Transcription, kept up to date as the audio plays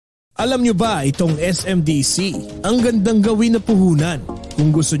Alam nyo ba itong SMDC? Ang gandang gawin na puhunan.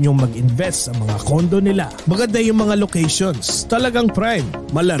 Kung gusto nyong mag-invest sa mga kondo nila, maganda yung mga locations, talagang prime,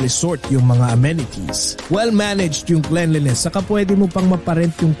 mala resort yung mga amenities. Well-managed yung cleanliness, saka pwede mo pang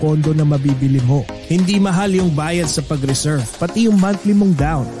maparent yung kondo na mabibili mo. Hindi mahal yung bayad sa pag-reserve, pati yung monthly mong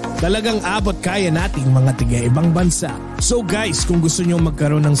down. Talagang abot kaya nating mga tiga-ibang bansa. So guys, kung gusto nyo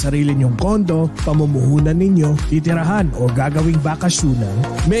magkaroon ng sarili nyong kondo, pamumuhunan ninyo, titirahan o gagawing bakasyonan,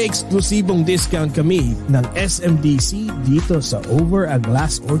 may eksklusibong discount kami ng SMDC dito sa Over a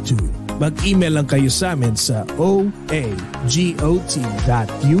Glass or Two. Mag-email lang kayo sa amin sa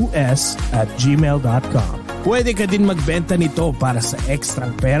oagot.us@gmail.com. Pwede ka din magbenta nito para sa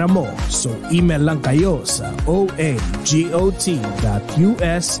ekstrang pera mo. So email lang kayo sa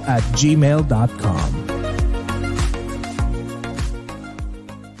oagot.us@gmail.com.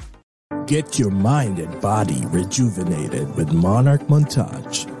 Get your mind and body rejuvenated with Monarch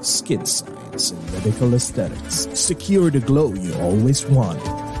Montage, Skin Science and Medical Aesthetics. Secure the glow you always wanted.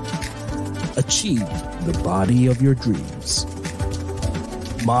 Achieve the body of your dreams.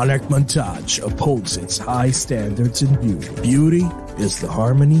 Monarch Montage upholds its high standards in beauty. Beauty is the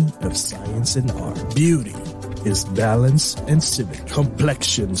harmony of science and art. Beauty is balance and symmetry.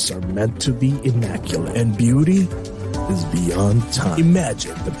 Complexions are meant to be immaculate, and beauty is beyond time.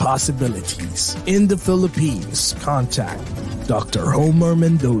 Imagine the possibilities. In the Philippines, contact Dr. Homer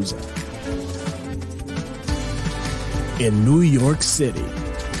Mendoza. In New York City,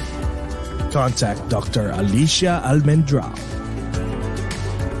 contact Dr. Alicia Almendrao.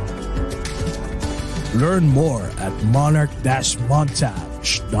 Learn more at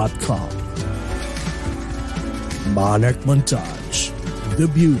monarch-montage.com. Monarch Montage,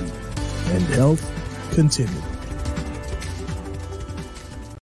 the beauty and health continue.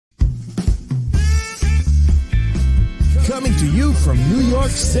 Coming to you from New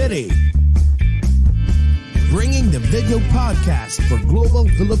York City, bringing the video podcast for global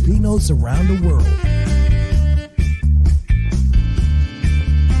Filipinos around the world.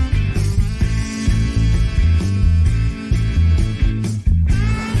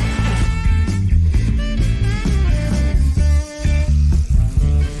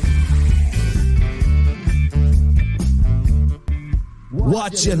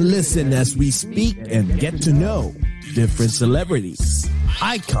 Watch and listen as we speak and get to know different celebrities,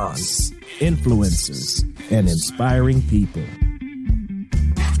 icons, influencers, and inspiring people.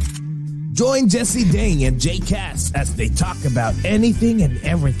 Join Jesse Dang and Jay Cass as they talk about anything and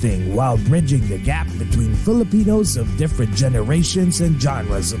everything while bridging the gap between Filipinos of different generations and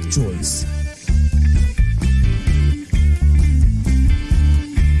genres of choice.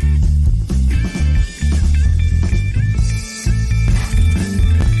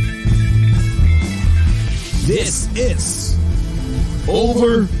 This is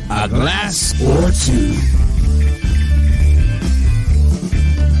Over a Glass or Two.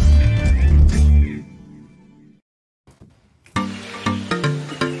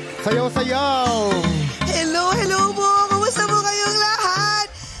 Sayaw-sayaw! Hello po! Kumusta po kayong lahat?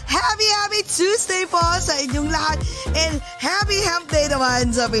 Happy Tuesday po sa inyong lahat and happy Hump Day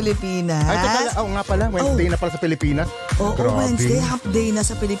naman sa Pilipinas. Ay, nga pala, Wednesday na pala sa Pilipinas. Oo, Wednesday, Hump Day na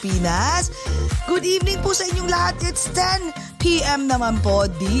sa Pilipinas. Good evening po sa inyong lahat. It's 10 p.m. naman po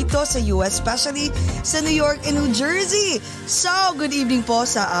dito sa US, especially sa New York and New Jersey. So, good evening po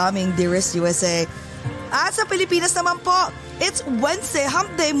sa aming dearest USA. At sa Pilipinas naman po, it's Wednesday,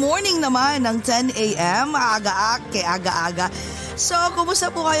 Hump Day morning naman ng 10 a.m. Aga-aga. So,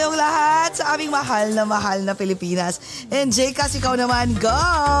 kumusta po kayong lahat sa aming mahal na Pilipinas? And Jay, kasi ikaw naman, go!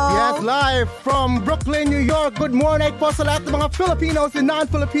 Yes, live from Brooklyn, New York. Good morning po sa lahat ng mga Filipinos and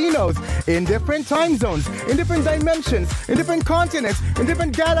non-Filipinos in different time zones, in different dimensions, in different continents, in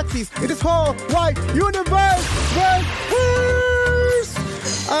different galaxies, in this whole wide universe.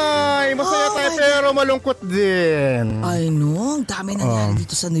 Ay, masaya tayo pero malungkot din. I know, ang dami nangyari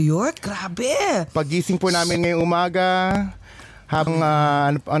dito sa New York. Grabe. Pagising po namin ngayong umaga, habang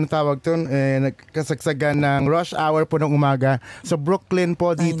ano tawag to, nagkasagsagan ng rush hour po ng umaga sa Brooklyn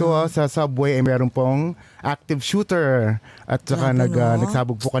po dito sa subway ay meron pong active shooter at saka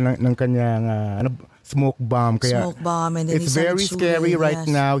nagsabog po ka ng kanyang smoke bomb. Kaya smoke bomb and then it's very scary right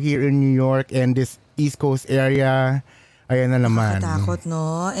now here in New York and this East Coast area. Ayan na naman. Nakatakot,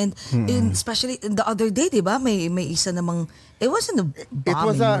 no? And especially the other day, di ba? May isa namang, it wasn't a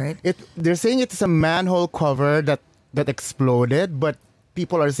bombing, right? They're saying it's a manhole cover that exploded, but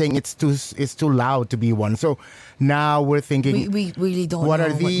people are saying it's too loud to be one. So now we're thinking, we really don't what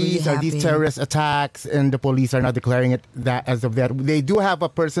know are these? What really are these terrorist attacks? And the police are not declaring it that as of that. They do have a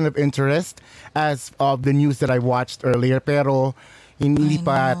person of interest as of the news that I watched earlier, pero Hindi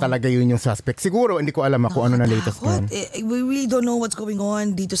pa talaga yun yung suspect. Siguro, hindi ko alam kung ano na latest doon. We really don't know what's going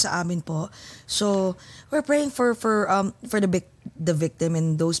on dito sa amin po. So, we're praying for the victim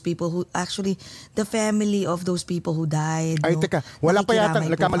and those people who actually, the family of those people who died. Ay, teka, wala pa yatang,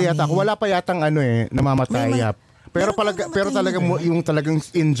 nagkamali yata ako, wala pa yatang namamatay. Pero talaga yung talagang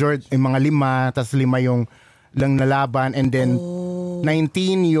injured, yung mga 5, tas 5 yung lang nalaban, and then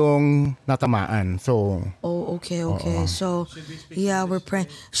 19 yung natamaan. So, okay. So, yeah, we're praying.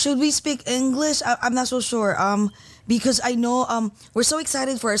 Should we speak English? I'm not so sure. Because I know we're so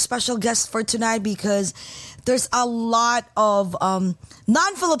excited for a special guest for tonight because there's a lot of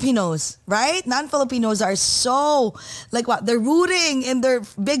non-Filipinos, right? Non-Filipinos are so they're rooting and they're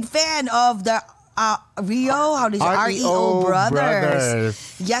big fan of the REO, REO Brothers.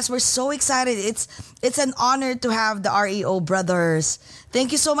 Yes, we're so excited. It's an honor to have the REO Brothers.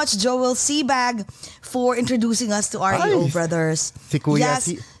 Thank you so much, Joel Sebag, for introducing us to REO Brothers. Si Kuya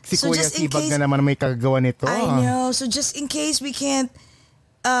Sebag na naman may kagagawa nito. I know. So just in case we can't,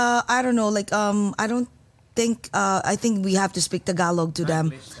 I don't know, I don't think, I think we have to speak Tagalog to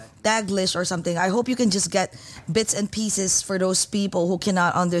them. Taglish or something. I hope you can just get bits and pieces for those people who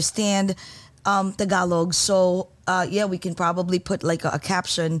cannot understand Tagalog. So, we can probably put a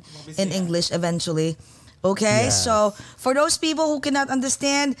caption in English eventually. Okay? Yes. So, for those people who cannot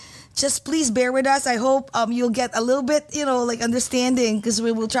understand, just please bear with us. I hope you'll get a little bit, understanding because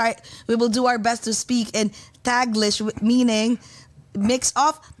we will do our best to speak in Taglish, meaning mix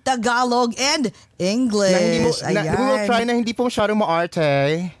of Tagalog and English. We will try na hindi po masyadong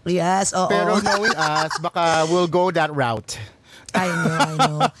maarte. Yes, Pero knowing us, baka we'll go that route. I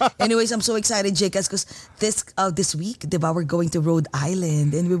know. Anyways, I'm so excited, Jcas, because this week, diba, we're going to Rhode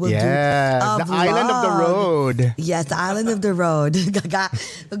Island and we will do a the island of the road. Yes, the island of the road.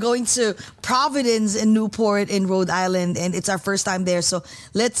 We're going to Providence and Newport in Rhode Island and it's our first time there. So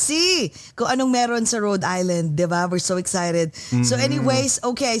let's see kung anong meron sa Rhode Island, diba? We're so excited. Mm-hmm. So anyways,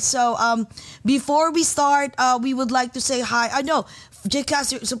 okay. So before we start, we would like to say hi. I know,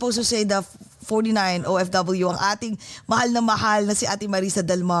 Jcas, you're supposed to say the 49 OFW, ang ating mahal na si Ate Marisa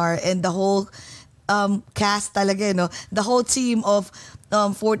Delmar and the whole cast talaga, the whole team of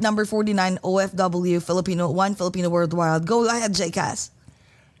number 49 OFW Filipino Worldwide. Go ahead, Jcas.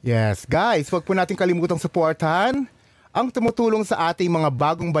 Yes, guys, wag po natin kalimutang suportahan ang tumutulong sa ating mga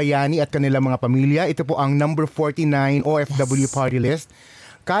bagong bayani at kanilang mga pamilya. Ito po ang number 49 OFW Party List.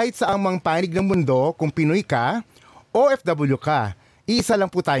 Kahit sa ang mga panig ng mundo, kung Pinoy ka, OFW ka, iisa lang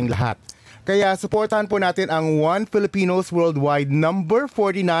po tayong lahat. Kaya supportahan po natin ang One Filipinos Worldwide number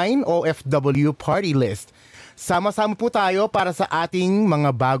 49 OFW Party List. Sama-sama po tayo para sa ating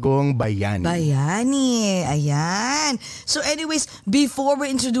mga bagong bayani. Ayan. So anyways, before we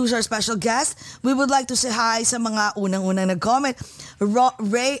introduce our special guest, we would like to say hi sa mga unang-unang nag-comment.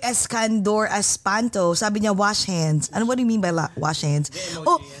 Ray Escandor Espanto, sabi niya, wash hands. What do you mean by wash hands?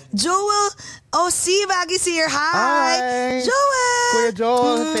 Joel Sebag is here. Hi. Joel. Kuya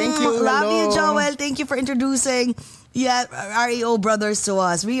Joel, thank you. Love you, Joel. Thank you for introducing REO Brothers to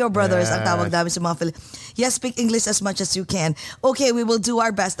us. REO Brothers ang tawag namin sa mga Yes, speak English as much as you can. Okay, we will do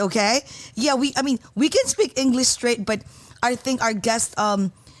our best, okay? Yeah, we can speak English straight, but I think our guest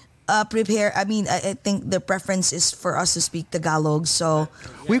prepare. I think the preference is for us to speak Tagalog. So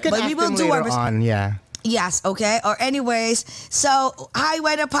we can ask them later on, yeah. Yes, okay. Or anyways, so hi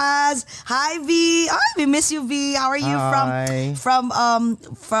Wena Paz. Hi V. We miss you, V. How are you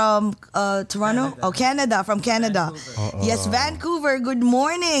from Toronto? Canada. From Canada. Yes, Vancouver. Good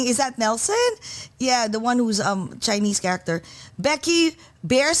morning. Is that Nelson? Yeah, the one who's Chinese character. Becky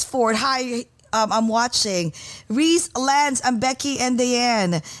Bearsford. Hi. I'm watching. Reese Lance, I'm Becky and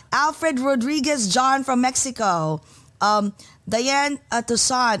Diane. Alfred Rodriguez John from Mexico. Diane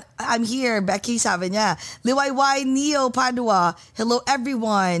Tucson, I'm here. Becky, sabi niya. Liwayway Neo Padua. Hello,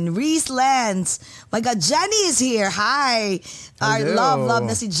 everyone. Reese Lance. My God, Jenny is here. Hi. I love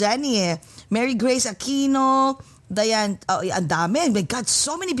na si Jenny. Mary Grace Aquino. Diane, ang dami. My God,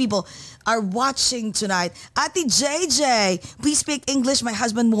 so many people are watching tonight. Ate JJ, please speak English. My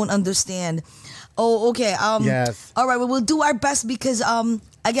husband won't understand. Oh, okay. Yes. All right, we will do our best because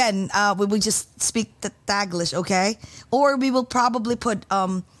again, we will just speak the Taglish, okay? Or we will probably put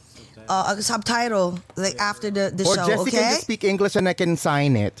a subtitle after the or show, Jessica okay? can just speak English and I can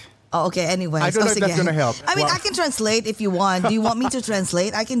sign it. Oh, okay, anyways. I don't know if that's gonna help. I can translate if you want. Do you want me to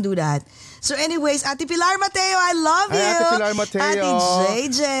translate? I can do that. So anyways, Ate Pilar Mateo, I love you. Ate Pilar Mateo.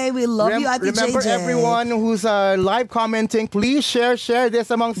 Ate JJ, we love you, Ate remember JJ. everyone who's live commenting, please share this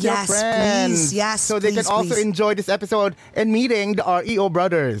amongst your friends. Yes, so they can also enjoy this episode and meeting the REO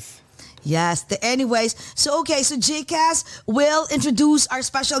Brothers. Yes. Anyways, so JCast will introduce our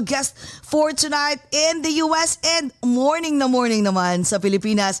special guest for tonight in the US and morning naman sa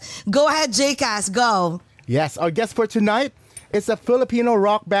Pilipinas. Go ahead, JCast, go. Yes, our guest for tonight is a Filipino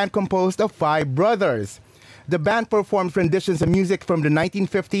rock band composed of 5 brothers. The band performs renditions of music from the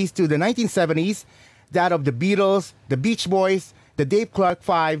 1950s to the 1970s, that of the Beatles, the Beach Boys, the Dave Clark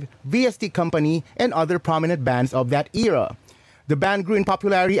 5, VST Company, and other prominent bands of that era. The band grew in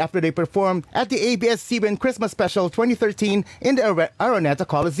popularity after they performed at the ABS-CBN Christmas Special 2013 in the Araneta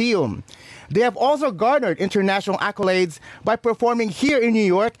Coliseum. They have also garnered international accolades by performing here in New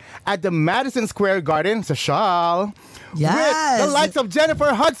York at the Madison Square Garden, sa Shal, Yes. with the likes of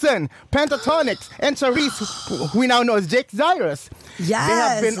Jennifer Hudson, Pentatonix, and Charisse, who we now know as Jake Zyrus. Yes. They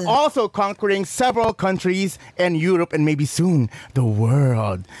have been also conquering several countries and Europe and maybe soon the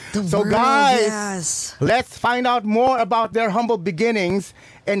world. Guys, yes. let's find out more about their humble beginnings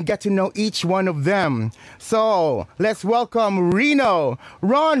and get to know each one of them. So let's welcome Reno,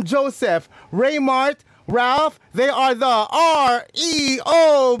 Ron Joseph, Raymart, Ralph. They are the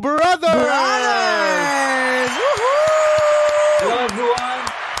REO Brothers. Woohoo! Hello everyone!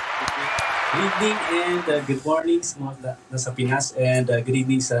 Good evening and good morning sa mga nasa Pinas and good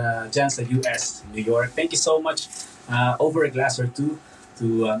evening dyan sa US, New York. Thank you so much over a glass or two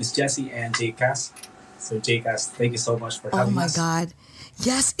to Miss Jessie and JCast. So JCast, thank you so much for having us. Oh my God.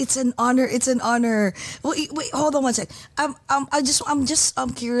 Yes, it's an honor. It's an honor. Wait, hold on one sec. I'm just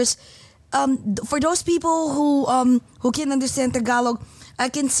curious. For those people who can understand Tagalog, I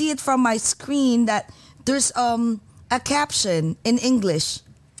can see it from my screen that there's a caption in English.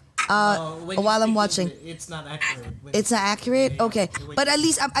 While I'm watching, it's not accurate. It's not accurate. Okay, but at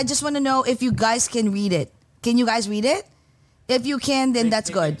least I just want to know if you guys can read it. Can you guys read it? If you can, then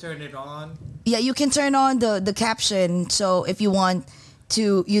that's good. Turn it on. Yeah, you can turn on the caption. So if you want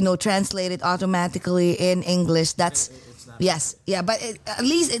to, translate it automatically in English, that's yes, yeah. But at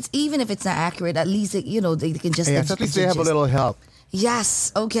least it's even if it's not accurate, at least they can just Yes, at least they have a little help.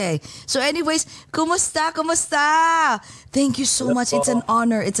 Yes, okay. So anyways, kumusta? Thank you so much. It's an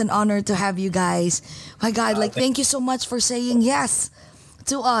honor. It's an honor to have you guys. My God, thank you so much for saying yes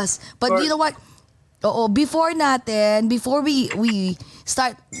to us. But you know what? Before we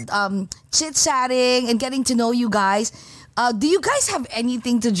start chit-chatting and getting to know you guys, do you guys have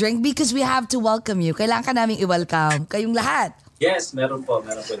anything to drink? Because we have to welcome you. Kailangan ka namin i-welcome. Kayong lahat. Yes, meron po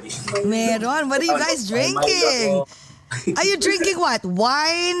Meron. What are you guys drinking? Are you drinking what?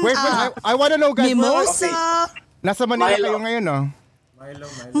 Wine? Wait, I want to know, guys. Mimosa? Nasa Manila Milo. kayo ngayon, no?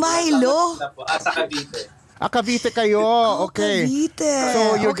 Milo? Sa Cavite. Cavite kayo. Okay. Cavite.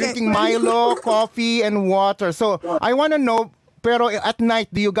 So you're drinking Milo, coffee, and water. So I want to know, pero at night,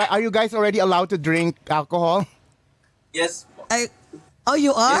 are you guys already allowed to drink alcohol? Yes.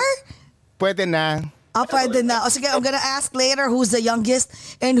 You are? Pwede na. Pwede na. Sige, I'm gonna ask later who's the youngest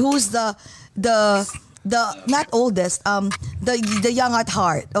and who's the not oldest, the young at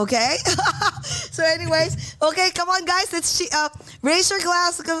heart, okay? So anyways, okay, come on guys, let's raise your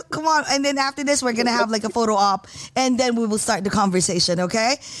glass, come on, and then after this, we're gonna have like a photo op, and then we will start the conversation,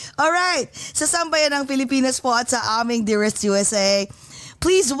 okay? Alright, sa sambayan ng Pilipinas po at sa aming dearest USA,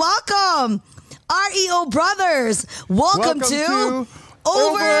 please welcome REO Brothers. Welcome to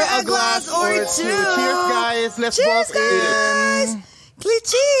Over a Glass or Two. Cheers, guys. Let's Cheers, walk in. guys.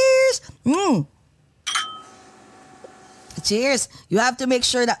 Cheers. Cheers. You have to make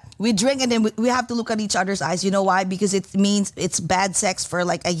sure that we drink and then we have to look at each other's eyes. You know why? Because it means it's bad sex for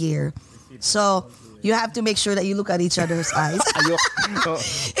like a year. So you have to make sure that you look at each other's eyes.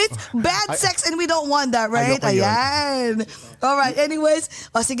 It's bad sex and we don't want that, right? Ayan. All right. Anyways,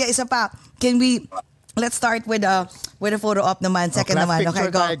 sige, isa pa. Let's start with a photo op naman. Second naman. Okay,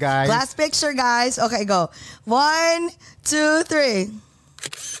 go. Guys. Last picture, guys. Okay, go. 1, 2, 3.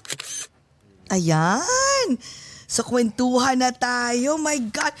 Ayan. So, kwentuhan na tayo. My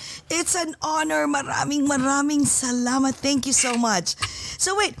God, it's an honor. Maraming salamat. Thank you so much.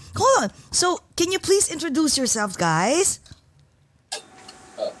 So, wait, hold on. So, can you please introduce yourselves, guys?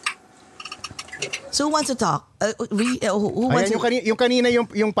 So, who wants to talk? Who wants Ayan, yung kanina,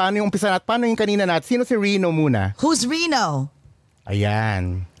 yung paano yung umpisa natin. Paano yung kanina natin? Sino si Reno muna? Who's Reno?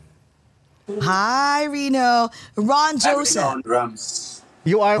 Ayan. Hi, Reno. Ron Joseph. On drums.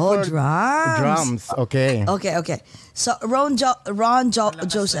 You are for drums. drums. Okay. Okay. So,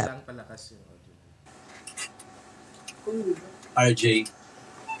 Joseph. RJ.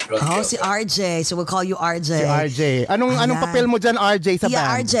 Si RJ. So, we'll call you RJ. Si RJ. Anong papel mo dyan, RJ, sa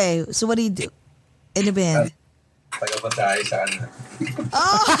band? RJ. So, what do you do in the band? Taga-Pasay sa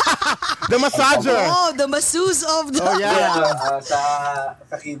The massager. Oh, the masseuse of the... Oh, yeah.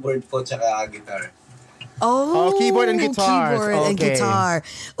 Sa keyboard po tsaka guitar. Oh, keyboard and guitars. Keyboard and Okay. guitar.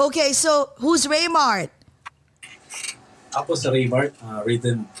 Okay, so who's Raymart? Ako sa Raymart,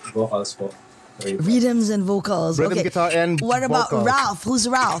 rhythm vocals po. Raymart. Rhythms and vocals. Rhythm, Okay. guitar, and What about vocals. Ralph? Who's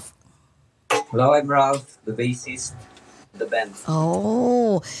Ralph? Hello, I'm Ralph, the bassist, the band.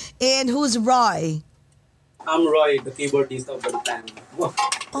 Oh, and who's Roy? I'm Roy, the keyboardist of the band. Wow.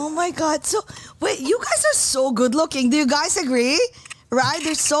 Oh my God. So, wait, you guys are so good looking. Do you guys agree? Right?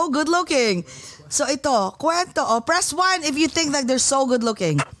 They're so good looking. So, ito, kwento. Oh, press 1 if you think that they're so good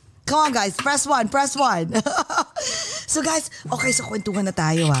looking. Come on, guys. Press 1. Press 1. So, guys, okay, so kwentuhan na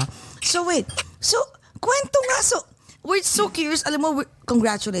tayo, ha? So, wait. So, kwento nga. So, we're so curious. Alam mo,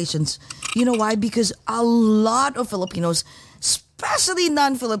 congratulations. You know why? Because a lot of Filipinos, especially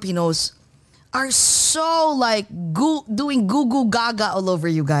non-Filipinos, are so like doing goo gaga all over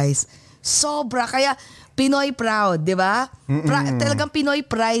you guys. Sobra. Kaya Pinoy proud, di ba? Talagang Pinoy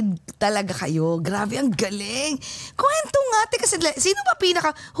pride talaga kayo. Grabe, ang galing. Kwento nga. Teka, sino ba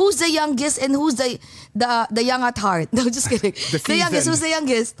who's the youngest and who's the young at heart? No, just kidding. The youngest, who's the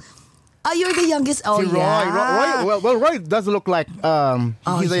youngest? You're the youngest. Oh, Si Roy. yeah. Roy does look like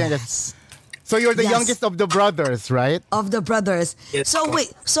he's the youngest. So you're the Yes. youngest of the brothers, right? Of the brothers. Yes. So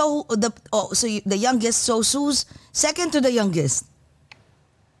wait, the youngest, so who's second to the youngest?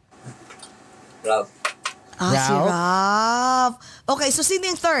 Ralph. Si Ralph. Ralph. Okay, so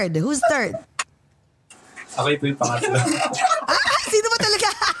sino yung third? Who's third? Ako po yung pangatlo. Sino ba talaga?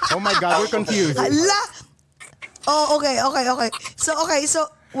 Oh my God, we're confused. Hala! Oh, okay. So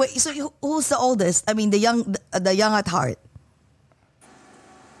wait, so who's the oldest? I mean, the young at heart.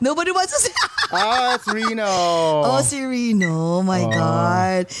 Nobody wants to say. It's Reno. Oh, si Reno. Oh my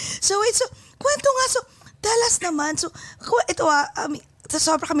God. So wait, so kwento nga. So, Dallas naman. So, ito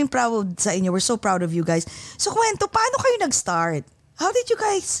sobrang kaming proud sa inyo. We're so proud of you guys. So, kwento, paano kayo nag-start? How did you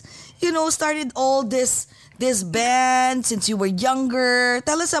guys, started all this band since you were younger?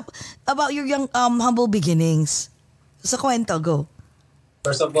 Tell us about your young, humble beginnings. Sa kwento, go.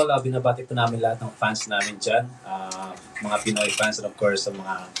 First of all, binabati po namin lahat ng fans namin dyan. Mga Pinoy fans and of course sa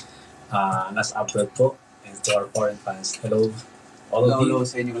mga nasa abroad po. And to our foreign fans, hello all of you. Hello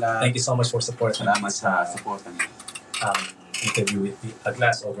sa inyo lahat. Thank you so much for supporting Salamat this sa support niyo. interview with A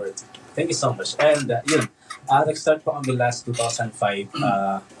Glass Over Tea. Thank you so much. And yun, nag-start po kami last 2005.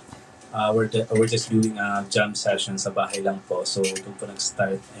 We're just doing a jam session sa bahay lang po. So doon po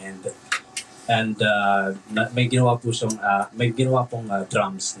nag-start and may ginawa pong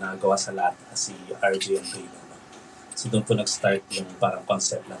drums na gawa sa lahat si RJ and Reno. So doon po nag-start yung parang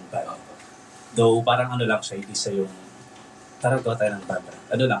concept ng band. Though parang lang siya, hindi siya yung tara gawa tayo ng banda.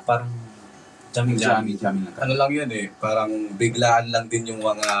 Parang jamming lang. Ano lang yun parang biglaan lang din yung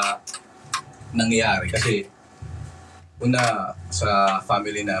mga nangyayari. Kasi una sa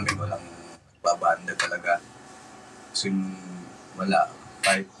family namin walang babanda talaga. Kasi wala.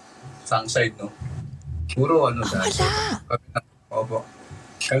 Kahit sang side, no? Puro dahil.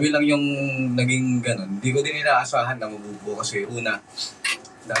 Kami lang yung naging ganun. Hindi ko din inaasahan na mabubuo kasi una,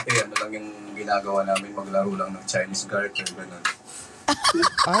 dati lang yung ginagawa namin, maglaro lang ng Chinese garter, ganun.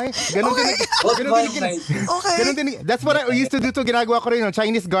 Ay, ganun din. Okay. Ganun din. That's what I used to do to ginagawa ko rin,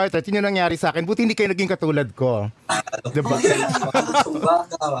 Chinese garter. Yun yung nangyari sa akin. Buti hindi kayo naging katulad ko. Diba?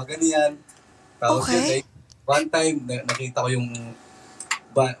 Sumbaka, ganyan. Tapos Okay. one time, nakita ko yung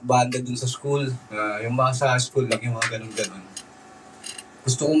banda dun sa school. Yung mga sa school lang, yung mga ganun-ganun.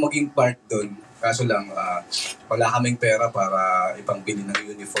 Gusto kong maging part dun. Kaso lang, wala kaming pera para ipangbili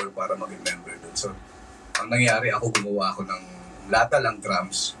ng uniform para maging member dun. So, ang nangyari, ako gumawa ako ng lata lang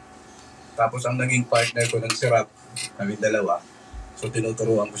drums. Tapos ang naging partner ko ng si Rap, kami dalawa. So,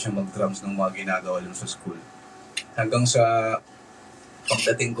 tinuturuan ko siya mag-drums ng mga ginagawa dun sa school. Hanggang sa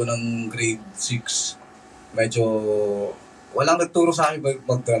pagdating ko ng grade 6, medyo walang nagturo sa akin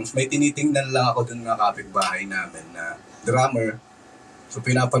mag-drums. May tinitingnan lang ako dun ng kapitbahay namin na drummer. So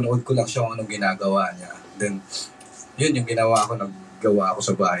pinapanood ko lang siya kung anong ginagawa niya. Then, yun yung ginawa ko, naggawa ako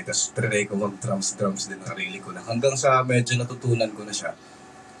sa bahay. Tapos trinay ko mag-drums din ng sarili ko na. Hanggang sa medyo natutunan ko na siya.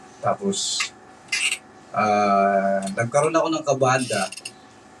 Tapos, nagkaroon ako ng kabanda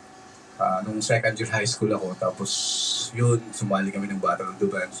nung second year high school ako. Tapos, yun, sumali kami ng Battle of the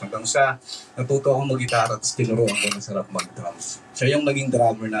Bands. Hanggang sa natuto akong mag-gitara tapos tinuruan ko na sarap mag-drums. Siya yung naging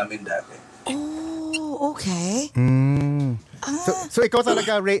drummer namin dati. Oh, okay. So ikaw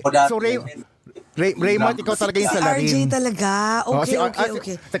talaga, Raymond, ikaw talaga yung Si salarin. RJ talaga. Okay,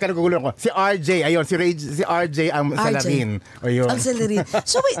 okay. Teka, nagugulo ko. Si RJ, ayun, si RJ ang salarin. Ayun. Ang salarin.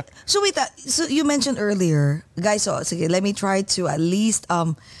 So wait, so you mentioned earlier, guys, so sige, let me try to at least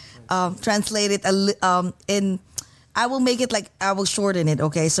translate it in, I will make it like, I will shorten it,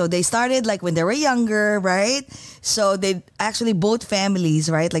 okay? So they started like when they were younger, right? So they actually both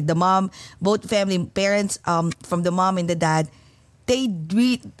families, right? Like the mom, both family parents from the mom and the dad, they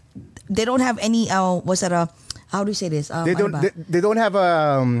don't have any what's that how do you say this? They don't have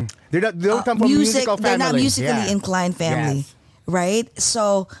they don't come from musical family. They're not musically inclined family. Yes. Right?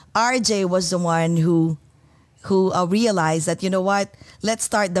 So RJ was the one who realized that, you know what, let's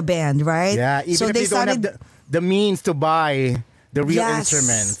start the band, right? Yeah, even so if they don't started have the means to buy the real Yes.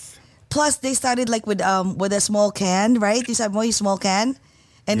 instruments. Plus they started like with a small can, right? You said more small can.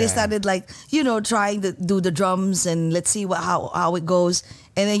 And they Yeah. started like, trying to do the drums and let's see how it goes.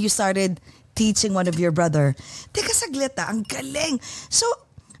 And then you started teaching one of your brother. Teka saglit ang galing. So,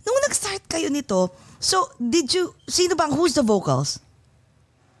 nung nag-start kayo nito, so who's the vocals?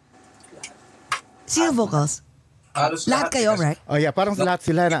 Sino vocals? Halos Lahat kayo, kasi- right? Oh yeah, parang lahat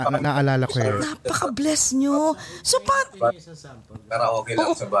sila naalala ko eh. Napaka-bless nyo. So, Karaoke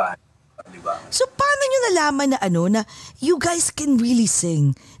lang sa bahay. Di ba? So, paano nyo nalaman na you guys can really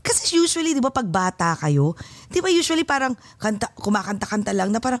sing? Kasi usually, di ba, pag bata kayo, di ba usually parang kumakanta-kanta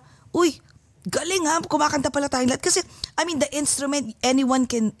lang na parang, uy, galing ha, kumakanta pala tayong lahat. Kasi, I mean, the instrument, anyone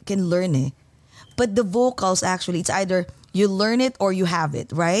can learn eh. But the vocals actually, it's either you learn it or you have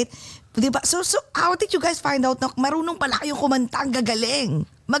it, right? Di ba? So how did you guys find out na marunong pala kayong kumanta, ang gagaling?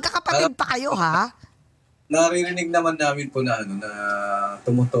 Magkakapatid pa kayo, ha? Naririnig naman namin po na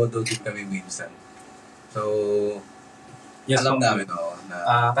tumutodo din kami minsan. So, Yes, alam po. namin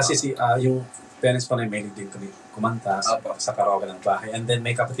na Kasi yung parents ko na may din kami kumanta sa karaoke ng bahay. And then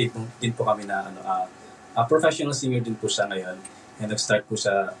may kapatid din po kami na professional singer din po siya ngayon. And nag-start po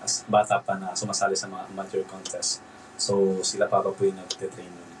siya as bata pa na sumasali sa mga amateur contest. So sila pa po yung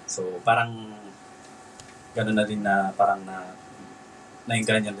nag-train. So parang gano'n na din na parang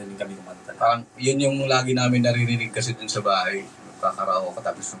nainganyan din kami kumanta. parang yun yung lagi namin naririnig kasi dun sa bahay. Kakaraoke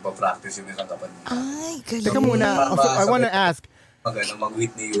tapos nagpa-practice yung isang kapatid. Ay, galing. Teka muna, I wanna ask.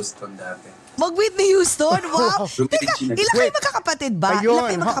 Mag-Whitney Houston dati. Mag-Whitney Houston? Wow! Teka, ilan kayo Wait. magkakapatid ba? Ilan kayo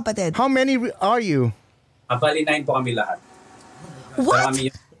Ayun, magkakapatid? how many are you? Bali 9 po kami lahat. What? Pero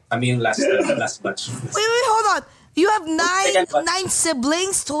kami yung last batch. Wait, hold on. You have Second batch. 9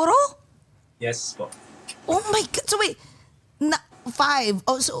 siblings total? Yes po. Oh my God. So wait, 5.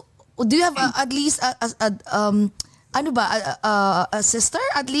 Oh, so do you have at least a sister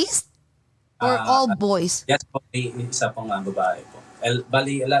at least? Or all boys? Yes po, may isa pong babae po.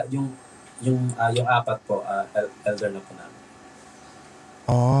 Bali, yung apat po, elder na po namin.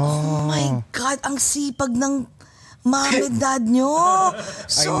 Oh my God, ang sipag ng mom and dad nyo.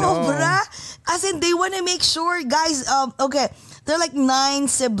 Sobra. As in, they wanna make sure, guys, okay, they're like 9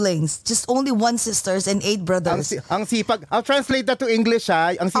 siblings, just only 1 sisters and 8 brothers. Ang sipag. I'll translate that to English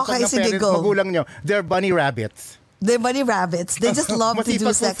ha. Ang sipag Okay, ng sige, parents, go. magulang nyo. They're bunny rabbits. They're bunny rabbits. They just love to do Masipag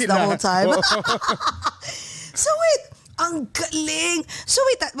po sex the sila. whole time. So wait, ang galing. So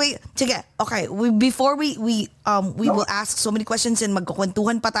wait. Sige. Okay, before we will ask so many questions and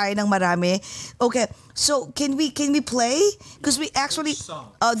magkukwentuhan pa tayo ng marami. Okay. So can we play? Because we actually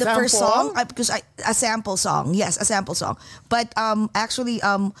the first song because a sample song. Yes, a sample song. But actually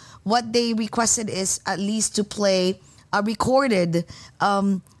what they requested is at least to play a recorded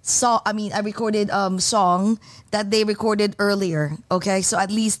song that they recorded earlier. Okay? So at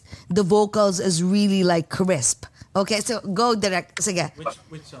least the vocals is really like crisp. Okay, so go direct. Sige.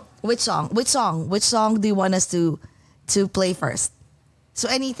 Which song do you want us to play first? So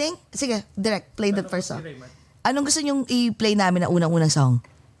anything? Sige, direct. Play the first song. Anong gusto nyong i-play namin na unang-unang song?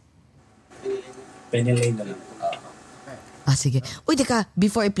 Penny Lane na lang. Sige. Uy, teka,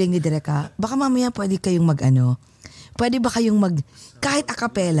 before i-play ni Direk baka mamaya pwede kayong pwede ba kayong kahit a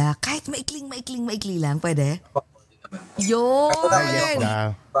cappella, kahit maikling lang, pwede? Yun!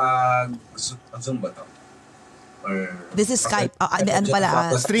 Yeah. Pag Zoom ba to? Or This is Skype. Ano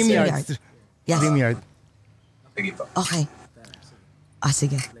pala? StreamYard. Yes. StreamYard. Sige po. Okay.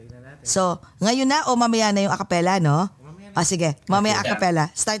 Sige. So, ngayon na o mamaya na yung acapella, no? Sige. Mamaya acapella.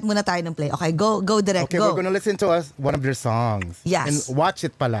 Start muna tayo ng play. Okay, go direct. Okay, go. we're gonna listen to one of their songs. Yes. And watch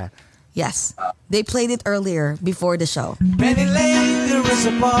it pala. Yes. They played it earlier before the show. Penny Lane, there is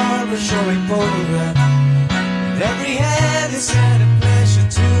a barber showing photograph. And every hand is had a pleasure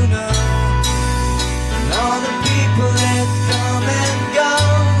to know. And all the people that come and go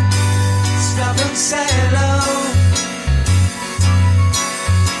stop and say hello.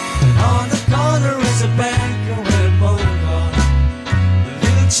 And on the corner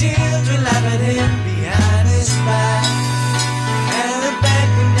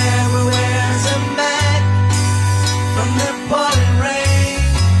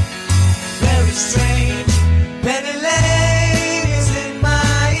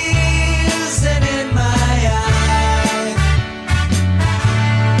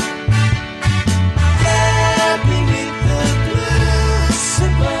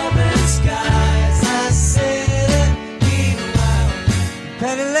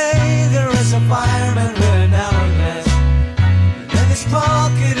his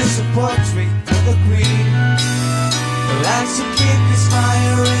pocket is a portrait of the Queen. He likes to keep his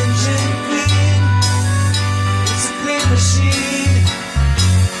fire engine clean. It's a clean machine.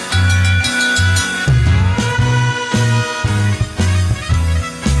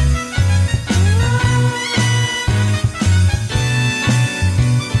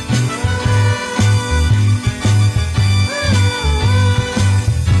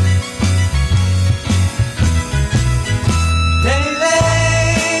 Penny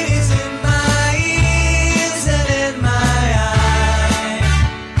Lane is in my ears and in my eyes.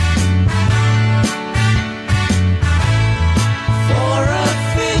 For a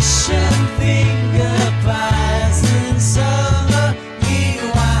fish and finger pies in summer,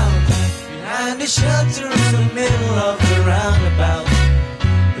 meanwhile, behind the shelter in the middle of the roundabout,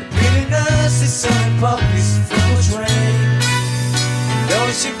 the pretty nurse is selling puppies from a train. Though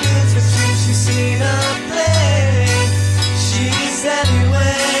she feels the dream she's seen a play, she's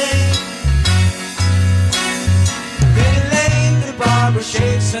anyway. Penny Lane, the barber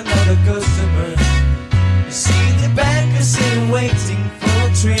shakes another customer. You see the banker sitting waiting for a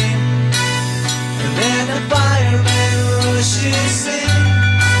trim. And then a fireman rushes in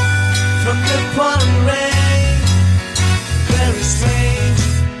from the pouring rain. Very strange.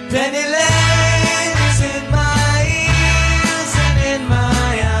 Penny Lane is in my ears and in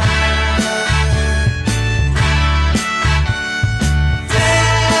my eyes.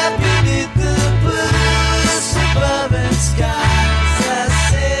 There beneath the blue suburban skies, I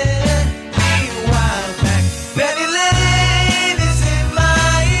said, meanwhile back. Penny Lane is in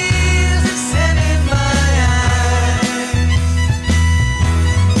my ears and in my eyes.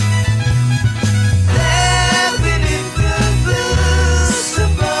 There beneath the blue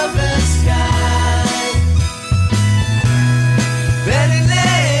suburban skies, Penny Lane.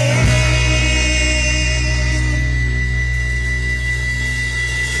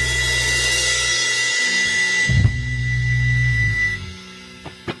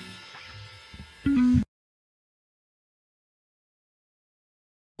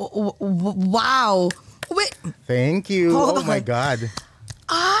 Wow. Wait. Thank you. Hold Oh my on. God.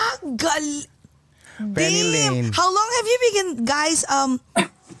 Penny Damn. Lane. How long have you been, guys,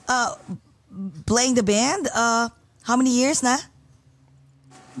 playing the band? How many years na?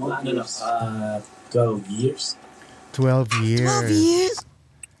 Mga 12 years. 12 years. 12 years?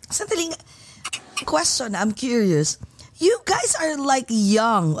 Sandaling, question, I'm curious. You guys are like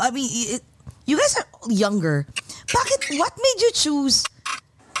young. I mean, you guys are younger. What made you choose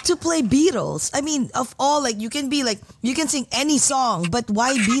to play Beatles? I mean, of all, like, you can sing any song, but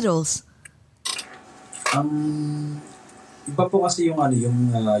why Beatles? Iba po kasi yung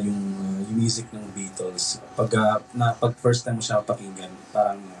music ng Beatles. Pag first time mo siya pakinggan,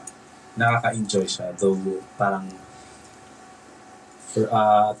 parang nakaka-enjoy siya. Though parang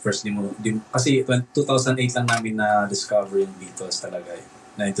at first kasi 2008 lang namin na discover yung Beatles talaga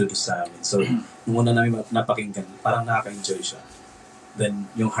na-introduce sa amin. So, nung una namin napakinggan, parang nakaka-enjoy siya. Then,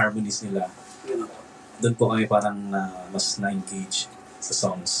 yung harmonies nila, doon po kami parang mas na-engage sa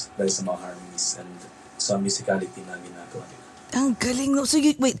songs dahil sa mga harmonies and sa musicality na ginagawa nila. Ang galing, no? So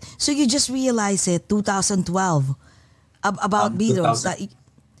you just realized it 2012 about Beatles. 2000.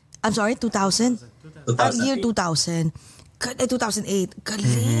 I'm sorry, 2000? 2008. Year 2000. 2008.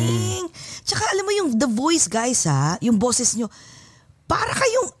 Galing. Tsaka alam mo yung the voice, guys, ha? Yung boses nyo. Para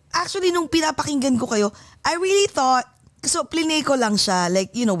kayong, actually, nung pinapakinggan ko kayo, I really thought, so plinay ko lang siya, like,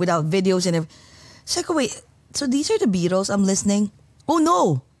 you know, without videos and everything. Sabi ko, wait, so these are the Beatles I'm listening? Oh,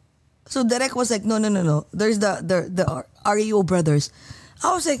 no. So Derek was like, no. There's the REO brothers.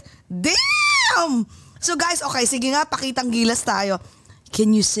 I was like, damn! So guys, okay, sige nga, pakitang gilas tayo.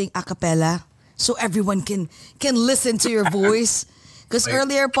 Can you sing a cappella? So everyone can listen to your voice? Because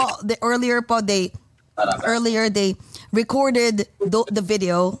earlier they recorded the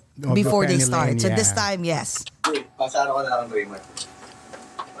video before they Penny start. Lane, So yeah. this time, yes. Pasara ko na lang gawin, Mark.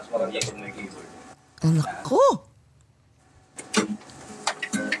 Mas maganda kung may keyboard. Naku!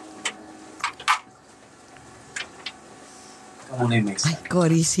 Muna yung mix. Ay,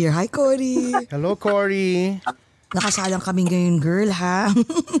 Cory's here. Hi, Cory. Hello, Cory. Nakasalang kami ngayon, girl, ha?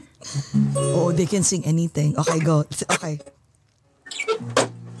 Oh, they can sing anything. Okay, go. Okay.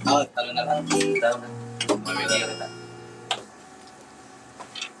 Talo na lang. Mabigyan kita.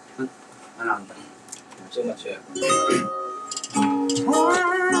 Ano ang talo? So much, yeah.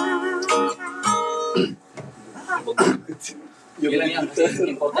 Yun lang yan.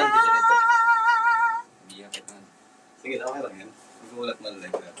 Kasi importante dyan ito. Sige, okay lang yan. Magulat man lang.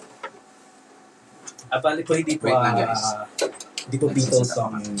 Bali po hindi po, Wait lang, guys. Di po Beatles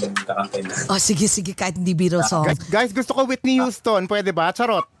song yung kakantay na. Oh, sige, kahit hindi Beatles song. Guys, gusto ko Whitney Houston. Pwede ba?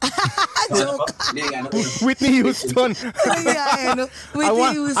 Charot. Joke. Whitney Houston.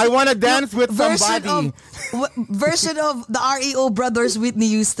 I wanna dance with somebody. Version of the REO Brothers Whitney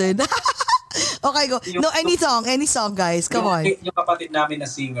Houston. Okay, go. No, any song, guys. Come on. Yung kapatid namin na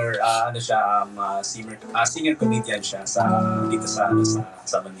singer, singer comedian siya dito sa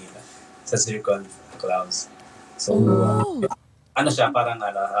Manila, sa Zircon Clouds. So, siya parang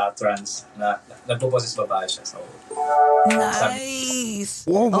trans na nagpo-poses babae siya. So, nice.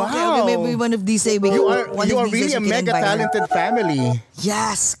 Oh, wow. Okay, maybe one of these You are really a mega talented family.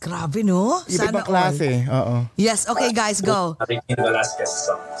 Yes, grabe no. Iba-ibang klase. Oo. Yes, okay guys, go. Ricky Velasquez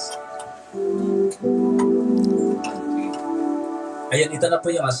songs. Ayan, ito na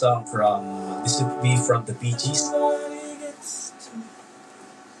po yung song this would be from the Bee Gees.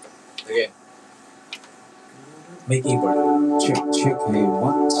 Okay. May keyboard. Check. Hey, 1, 2.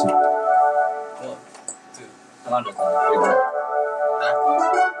 1, 2. Come on, keyboard.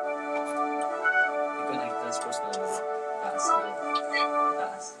 Ikaw na i-transpose na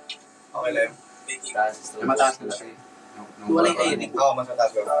taas. Okay lang. Taas. Mataas na siya. Wala yung airing. Oo, mas mataas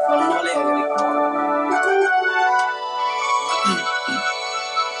ko. Wala yung airing.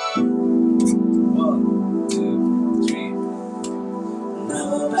 1, 2, 3.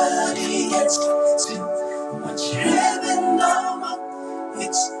 Nobody gets too much heaven, no.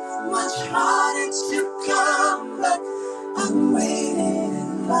 It's much harder to come back. I'm waiting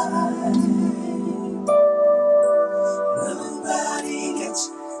in line. Nobody gets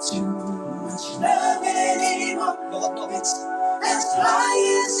too much love anymore. It's as high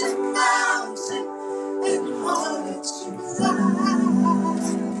as a mountain and harder to fly.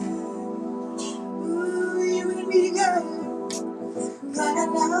 Ooh, you and me, girl. Got a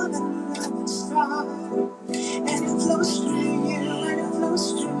love and love is strong. And it flows through you, and it flows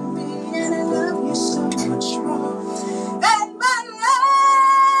through me, and I love you so much more. And my love,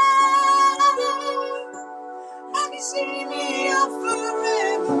 I can see me out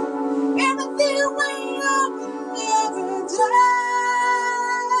forever. Everything we will never die.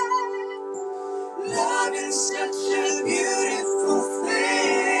 Love is such a beautiful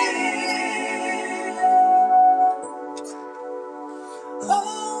thing.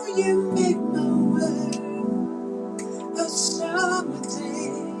 Oh, you make my world a summer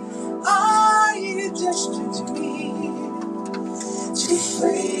day. Are you destined to me to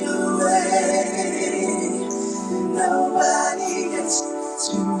fade away? Nobody gets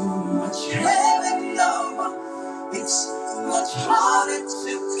too much heaven, no more. It's much harder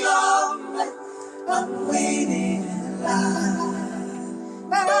to come back. I'm waiting in line.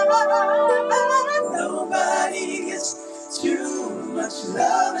 Nobody gets too much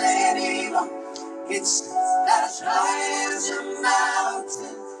love anymore. It's as high as a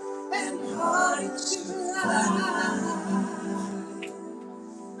mountain and hard to fly.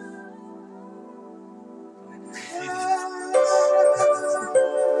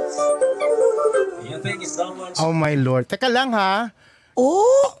 Thank you so much. Oh my Lord. Teka lang ha.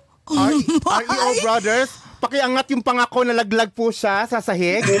 Oh! REO Brothers, pakiangat yung pangako na laglag po siya sa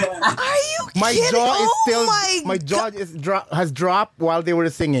sahig. Are you My kidding? jaw is still my jaw has dropped while they were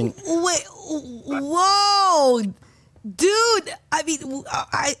singing. Wait, whoa, dude! I mean,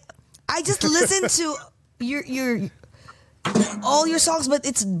 I just listened to your all your songs, but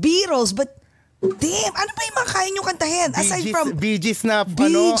it's Beatles. But damn, ano pa yung mga kaya nyo kantahin aside from Bee Gees na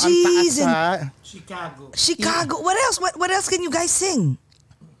Bee ang taas Gees and ha. Chicago? What else? What else can you guys sing?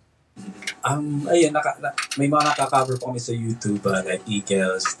 Ayun, may mga nakaka-cover po kami sa YouTube like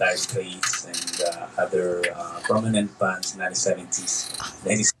Eagles, Dire Straits, and other prominent bands in the 70s,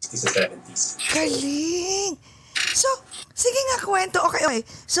 60s, and 70s. Galing! So, sige nga, kwento. Okay.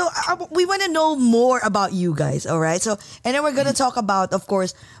 So, we want to know more about you guys, alright? So, and then we're gonna talk about, of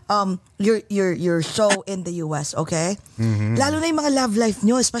course, your show in the US, okay? Mm-hmm. Lalo na yung mga love life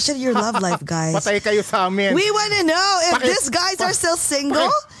nyo, especially your love life, guys. Patay kayo sa amin. We want to know if these guys are still single,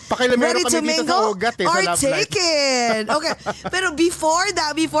 ready to mingle, or taken. Okay. Pero before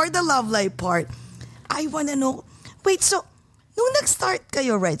the love life part, I want to know, wait, so, nung nag-start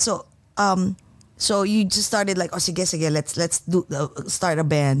kayo, right? So, so you just started like, oh sige, let's start a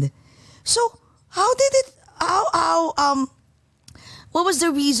band. So, what was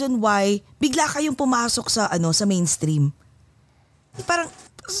the reason why bigla kayong pumasok sa mainstream? Parang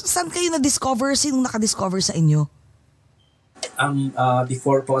saan kayo na-discover? Sinong naka-discover sa inyo?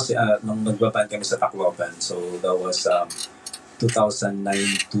 Before po kasi nung nagbaband kami sa Tacloban, so that was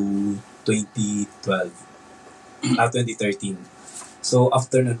 2009 to 2012, 2013. So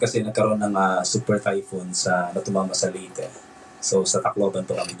after nun kasi nagkaroon ng super typhoon na tumama sa Leyte. So sa Tacloban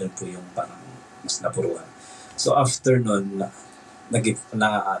po kami, doon po yung parang mas napuruhan. So after nun,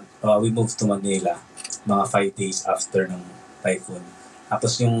 we moved to Manila mga 5 days after ng typhoon.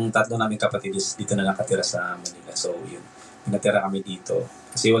 Tapos yung tatlo namin kapatid is dito na nakatira sa Manila. So yun, pinatira kami dito.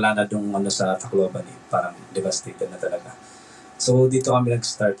 Kasi wala na dung sa Tacloban parang devastated na talaga. So dito kami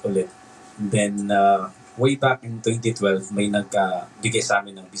nag-start ulit. And then way back in 2012, may nagbigay sa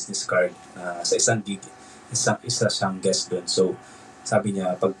amin ng business card sa isang gig. Isa siyang guest doon. So sabi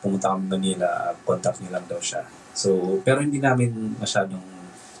niya, pag pumunta kami Manila, contact niyo lang daw siya. So, pero hindi namin masyadong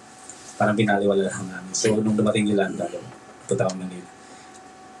parang binaliwala lang namin. So, nung dumating yung Landa, punta kami Manila.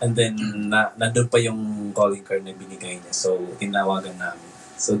 And then, nandun pa yung calling card na binigay niya. So, tinawagan namin.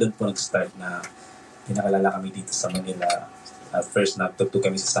 So, doon po nag-start na pinakalala kami dito sa Manila. At first, nagtugtog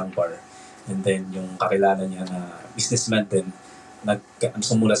kami sa Sangbar. And then, yung kakilala niya na businessman din,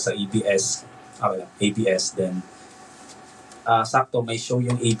 sumula sa ABS. Then, sakto may show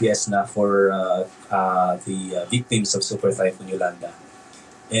yung ABS na for the victims of Super Typhoon Yolanda.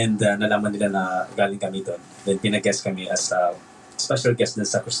 And nalaman nila na galing kami doon. Then pinag-guest kami as a special guest din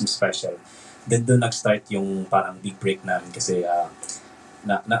sa Christmas special. Then doon nag-start yung parang big break namin kasi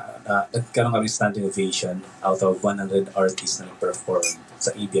nagkaroon kami standing ovation out of 100 artists na nag-perform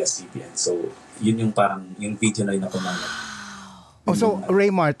sa ABS-CBN. So yun yung parang yung video na yun ako namin. Oh, so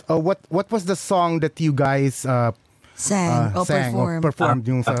Raymart, what was the song that you guys sang or performed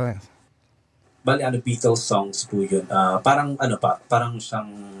yung sa... Bali, Beatles songs po yun. Parang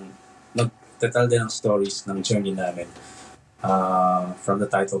siyang nagtatal din ng stories ng journey namin. From the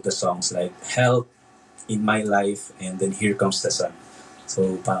title of the songs like Help, In My Life, and then Here Comes the Sun.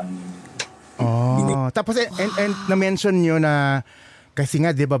 So, parang... Tapos, and na-mention nyo na kasi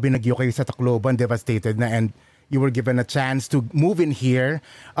nga, di ba, binagyo kayo sa Tacloban, devastated na, and you were given a chance to move in here.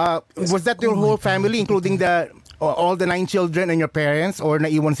 Was that your whole family, including all the 9 children and your parents, or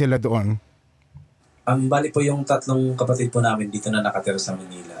naiwan sila doon? Bali po yung tatlong kapatid po namin dito na nakatira sa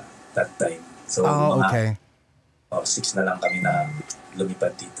Manila that time. So, okay. 6 na lang kami na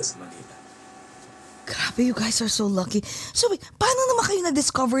lumipad dito sa Manila. Grabe, you guys are so lucky. So, wait, paano naman kayo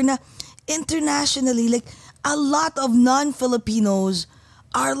na-discover na internationally, like, a lot of non-Filipinos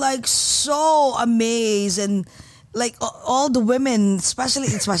are like so amazed and like all the women, especially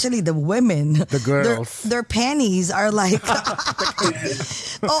the women, the girls, their panties are like,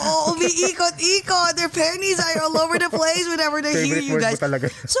 umiikot-ikot. Their panties are all over the place whenever they hear you guys.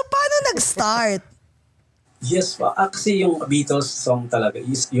 So, paano nag-start? Yes, kasi yung Beatles song talaga,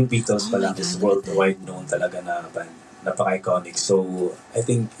 yung Beatles pa lang is worldwide known talaga na band. Napaka-iconic. So, I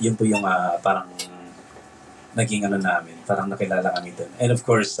think yun po yung parang naging namin, parang nakilala kami doon. And of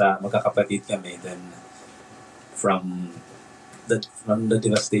course, magkakapatid kami, then from the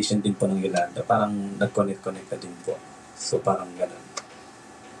devastation din po ng Yolanda, parang nag-connect na din po. So parang ganun.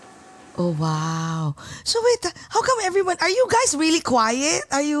 Oh, wow. So wait, how come everyone, are you guys really quiet?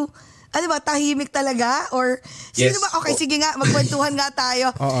 Are you, tahimik talaga? Or, sino Yes. ba? Okay, sige nga, magkwentuhan nga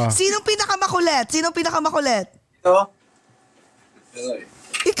tayo. Sinong pinakamakulit? Ito?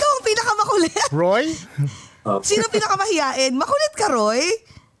 Ikaw ang pinakamakulit? Roy? Sino pinakamahiyain? Makulit ka, Roy?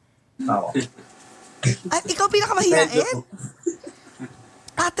 Ako. At ikaw pinakamahiyain?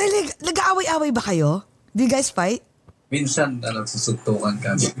 Talaga, nag-aaway-aaway ba kayo? Do you guys fight? Minsan, susuntukan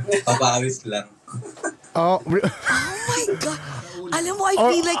kami. Papawis lang. Oh my God. Alam mo, I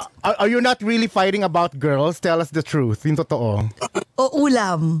feel like... Are you not really fighting about girls? Tell us the truth. Yung totoo. O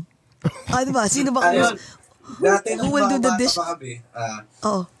ulam. Diba? Sino ba? Dati Who will do the dish?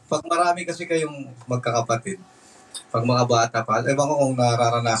 Pag marami kasi kayong magkakapatid, pag mga bata pa, ewan ko kung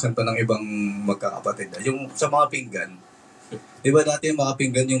nararanasan to ng ibang magkakapatid. Yung sa mga pinggan, di ba dati yung mga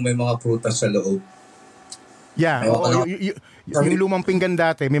pinggan yung may mga prutas sa loob? Yeah. Yung lumang pinggan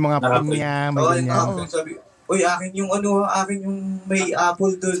dati, may mga pinya, may ganyan. Sabi, uy, akin yung may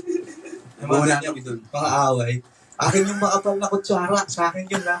apple doon. Mga away. Akin yung makapal na kutsara, sa akin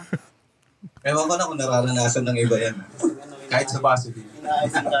yun ha. Ewan ko na kung nararanasan ng iba yan. Kahit sa baso din.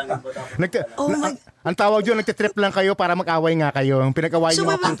 Ang tawag yun, nagtitrip lang kayo para mag-away nga kayo. Pinag-away yung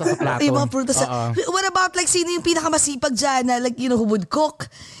mga prutas sa plato. Yung mga prutas What about like sino yung pinakamasipag dyan na like, who would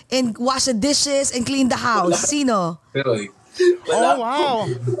cook and wash the dishes and clean the house? Sino? Pero wow.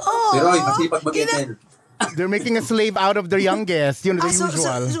 Pero masipag mag-email. They're making a slave out of their youngest. You know, the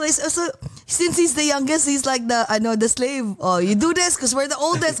usual. So, since he's the youngest, he's like the slave. Oh, you do this because we're the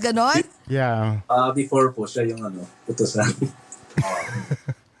oldest, ganon? Yeah. Before po, siya yung utusan.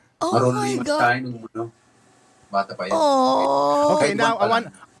 Oh my God. Bata pa yan. Oh. Okay, now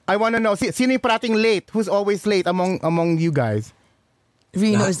I want to know, sino yung parating late? Who's always late among you guys?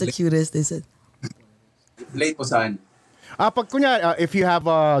 Reno is the cutest, they said. Late po saan? Pag kunya, if you have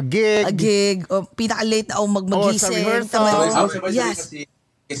a gig, A gig, o pinaka-late na sa magising. rehearsal. Yes.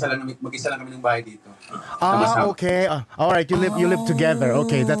 Kasi mag-isa lang kami ng bahay dito. Okay. All right, you live together.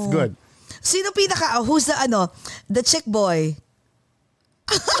 Okay, that's good. Sino who's the chick boy?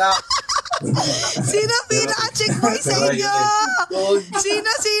 Sino pinaka-chick boy sa inyo?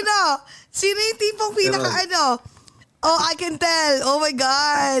 Sino? Sino yung tipong Oh, I can tell. Oh my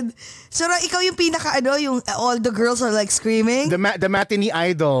God. So, ikaw yung yung all the girls are like screaming? The matinee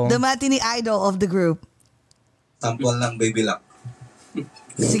idol. The matinee idol of the group. Sample ng Baby Lock.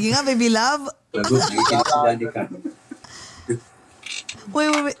 Sige nga, baby love. Wait.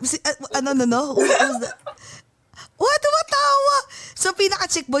 No. Who's that? What? Tumatawa. So,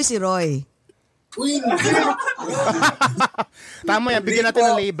 pinaka-chick boy si Roy. Tama yan, bigyan natin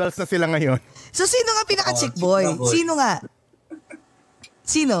ng labels na sila ngayon. So, sino nga pinaka-chick boy? Sino nga?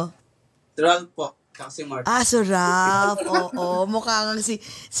 Sino? Ralph po. Kasi Mark. So Ralph. Oo, mukha nga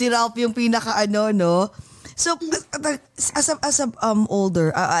si Ralph yung pinaka no? So, as a older,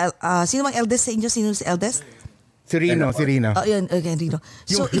 sino mang eldest sa inyo? Sino si eldest? Si Rino. Yun, okay, Rino.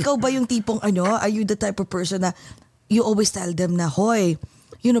 So, ikaw ba yung tipong are you the type of person na you always tell them na, hoy,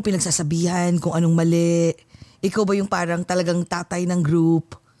 yun ang pinagsasabihan kung anong mali? Ikaw ba yung parang talagang tatay ng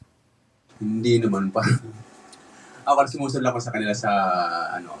group? Hindi naman pa. Ako sumusunod ako sa kanila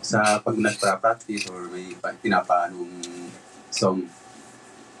sa pag nagpa-practice or may pinapaanong song.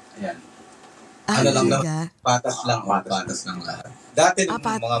 Ayan. Patas lang lahat. Dati nung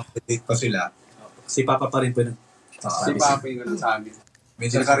mga date pa sila, Si Papa pa rin po. si Papa yung ganun sa amin.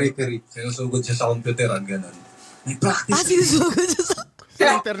 Medyo naka-referee. Sinusugod siya sa computeran, ganun. May practice. Sinusugod siya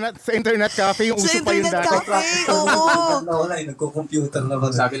Sa internet cafe, yung sa uso pa yun internet dati. cafe, oo. Wala, nagko-computer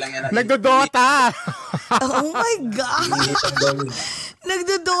naman. Sabi lang yan. Nagdodota! Oh my God!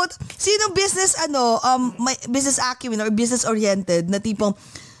 Nagdodot. Sino business, may business acumen or business oriented na tipong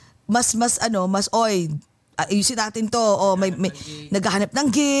mas, ayusin natin to, may naghahanap ng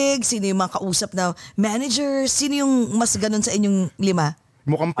gig, sino yung mga kausap na managers, sino yung mas ganun sa inyong 5?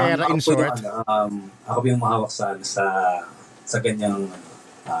 Mukhang pera in short. Ako po yung mahawak sa ganyang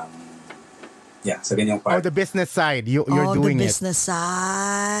sa ganyang part. The business side. You're doing the it. business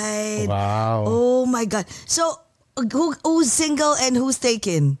side. Wow. Oh my God. So, who's single and who's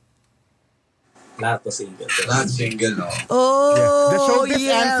taken? Lahat po single. Lahat single, no? Oh, The showbiz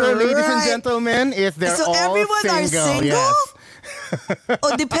answer, ladies and right. gentlemen, is they're So all everyone are single?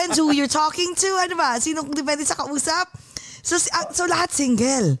 Yes. Depends who you're talking to. Ano ba? Sino depende sa kausap? So lahat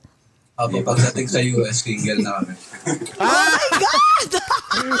single. Pagdating sa US, single na kami. Oh my God!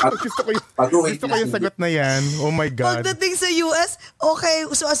 Gusto ko yung sagot na yan. Oh my God. Pagdating sa US, okay,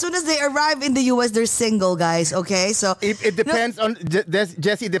 so as soon as they arrive in the US, they're single, guys, okay? So It depends on,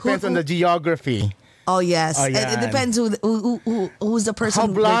 Jessie, it depends on the geography. Oh, yes. Oh, And it depends who's the person How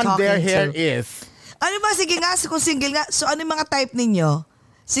they're blonde talking their hair to. is. Ano ba? Sige nga, kung single nga. So, ano yung mga type ninyo?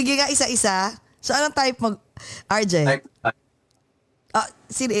 Sige nga, isa-isa. So, anong type mo? RJ?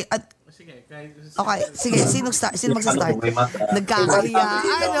 Okay, sige. Sino magsa-start? Nagkakahiya.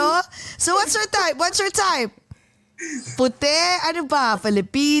 So, what's your type? Puti? Ano ba?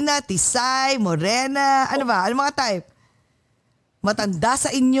 Filipina? Tisay? Morena? Ano ba? Ano mga type? Matanda sa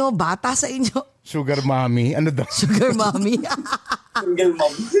inyo? Bata sa inyo? Sugar mommy. Ano daw? Sugar mommy? Single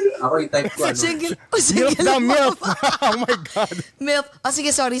mom. Ako yung type ko, Single Milf daw, mom. milf. Oh my God. Milf. Sige,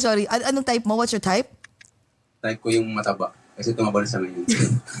 sorry. Anong type mo? What's your type? Type ko yung mataba. Kasi tumaba na sa ngayon.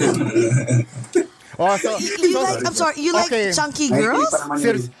 You like chunky girls?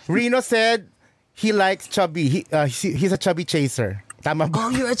 Sir Rino said he likes chubby. He's a chubby chaser. Tama ba?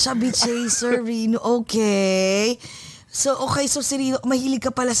 Oh, you're a chubby chaser, Rino. Okay. So si Rino, mahilig ka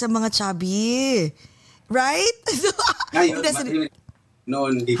pala sa mga chubby. Right? Ngayon,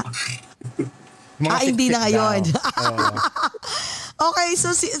 noon, hindi. Hindi na ngayon. Okay, so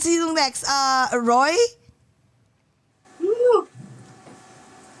sinong next? Roy?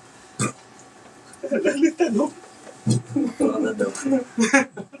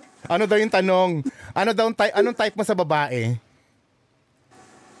 Ano daw yung tanong? Anong type mo sa babae?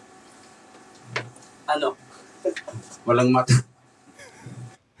 Walang mata.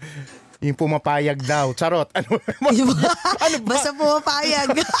 Yung pumapayag daw. Charot. Ano ba? Basta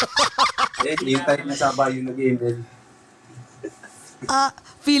pumapayag. Yung type na sabay yung nag-email.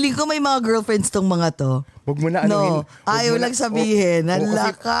 Feeling ko may mga girlfriends tong mga to. Huwag mo na No, ayaw lang sabihin.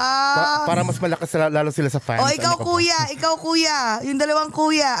 Halaka. Para mas malakas lalo sila sa fans. Ikaw kuya. Yung dalawang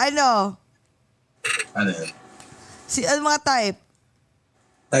kuya. Ano? Ano yun? Ano mga type?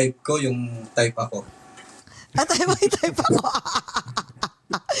 Type ko yung type ako. Tayo may type ako.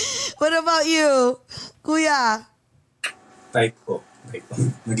 What about you? Kuya? Type ko.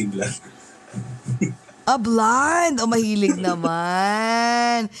 Naging blonde. Blonde. Mahilig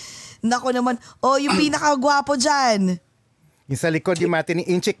naman. Nako naman. Yung pinakagwapo dyan. Yung sa likod, yung matini,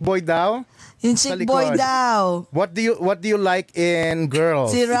 yung chick boy daw. Yung Sa chick boy likod. daw. What do you like in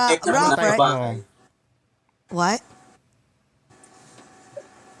girls? Si Rap, right? Oh. What?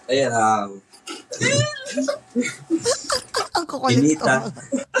 Ayan, Ang kukulit Chinita.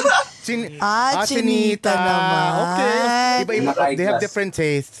 Chinita naman. Okay. Iba-iba. They have different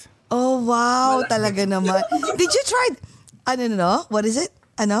tastes. Oh, wow. Talaga naman. Did you try, no? What is it?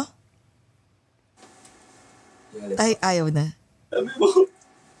 Ano? Ay, ayaw na. Sabi mo.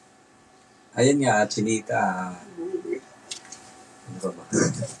 Ayan nga, Chinita. Ano ba ba?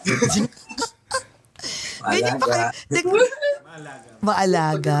 Ganyan pa kayo.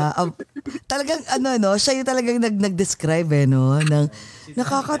 Maalaga. Talagang siya yung talagang nag-describe no, ng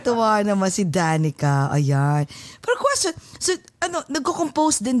nakakatuwa naman si Danica. Ayan. Pero question, so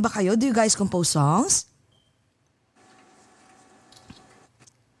nagko-compose din ba kayo? Do you guys compose songs?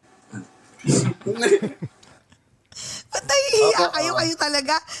 Ba't nahihiya kayo? Kayo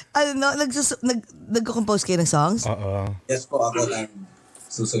talaga? Nagko-compose kayo ng songs? Oo. Yes po, ako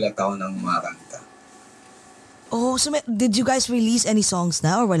susulat ako ng mga kanta. Oh, so did you guys release any songs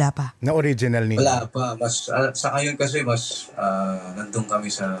na or wala pa? Na original nila. Wala pa. Mas, sa ngayon kasi mas nandun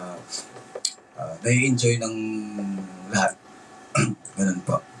kami sa nai-enjoy ng lahat. Ganun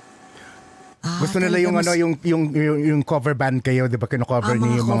po. Gusto nila yung yung cover band kayo, 'di ba? Kino-cover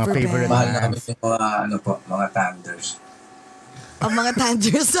niyo yung mga cover favorite band. Mahal na kami bands. yung mga Thunders. Ang mga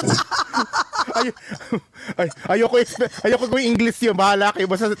Thunders. Ayoko gawin English yun. Bahala kayo.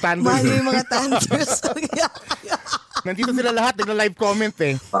 Basta sa Mahal Thunders. mo yung mga Thunders. Nandito sila lahat. Nagla-live comment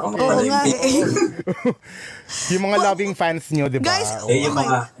eh. Baka Oo mapala nga eh. Yung mga loving fans nyo, di ba? Guys, Yung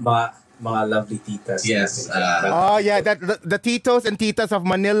mga lovely titas. Yes. Oh yeah, the titos and titas of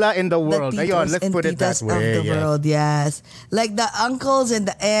Manila in the world. The Ayun, titos let's and put it that titas way. of the yes. world, yes. Like the uncles and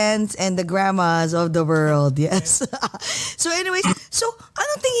the aunts and the grandmas of the world, yes. So anyways,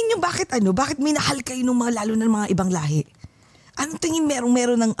 anong tingin nyo, bakit minahal kayo ng mga lalo na mga ibang lahi? Anong tingin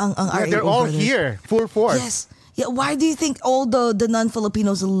meron ng ang Yeah, RAO they're all brothers? here, full force. Yes. Yeah, why do you think all the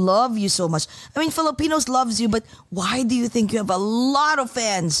non-Filipinos love you so much? I mean, Filipinos loves you, but why do you think you have a lot of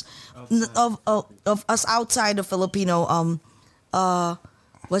fans of us outside of Filipino?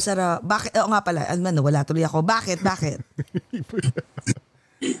 What's that? Bakit? Nga pala. Wala tuloy ako. Bakit?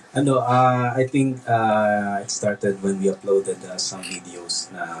 I think it started when we uploaded some videos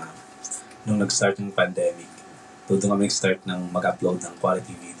na nung nag-start yung pandemic. Doon kami nag-start ng mag-upload ng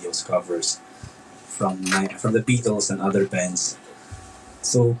quality videos, covers from the Beatles and other bands.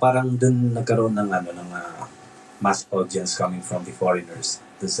 So parang dun nagkaroon ng mass audience coming from the foreigners.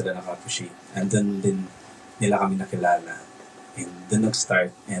 Dun sila naka-appreciate. And dun din nila kami nakilala. And dun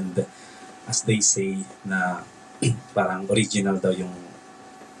nag-start. And as they say na parang original daw yung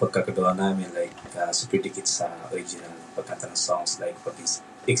pagkakagawa namin, like super dikit sa original pagkanta ng songs, like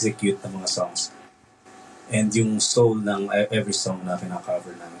pag-execute ng mga songs. And yung soul ng every song na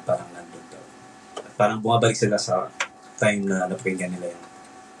kinaka-cover namin parang nandun daw. Parang bumabalik sila sa time na napakinggan nila yung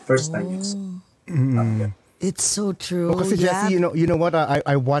first time yung song. It's so true. Oh, kasi Jesse, you know what?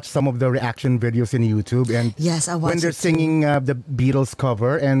 I watched some of the reaction videos in YouTube, and Yes, I watched when they're it too. singing the Beatles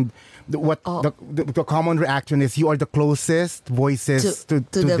cover, and the common reaction is you are the closest voices to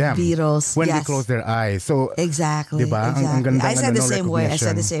the them Beatles. when they Yes. close their eyes. So Exactly. Diba? Ang Exactly. gandang I said the no same way. I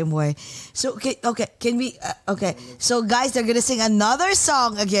said the recognition. same way. So okay, can we? Okay. So guys, they're gonna sing another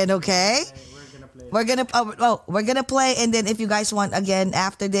song again. Okay. We're gonna play, and then if you guys want again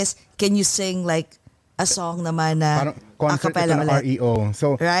after this, can you sing like a song naman na parang concert ito acapella ng ulit? REO.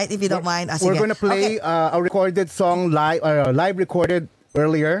 So Right? If you don't mind. we're going to play a recorded song live recorded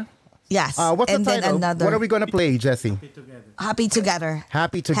earlier. Yes. What's and the title? then another. What are we going to play, Jesse? Happy Together.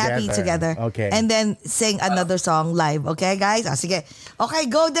 Happy Together. Happy Together. Okay. And then sing another song live. Okay, guys? Sige. Okay,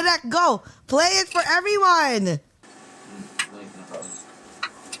 go direct. Go. Play it for everyone.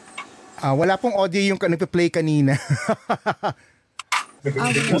 Wala pong audio yung nagpe-play kanina.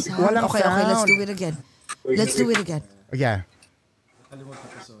 Walang Okay, let's sound. do it again. Let's do it again. Yeah.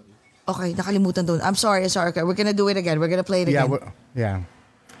 Okay, nakalimutan doon. I'm sorry. Okay, we're gonna do it again. We're gonna play it Yeah, again. yeah.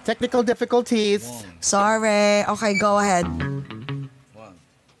 Technical difficulties. Sorry. Okay, go ahead.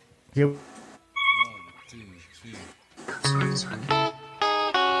 Here-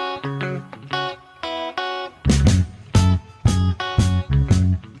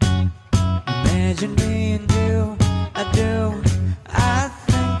 Imagine me and you, I do. I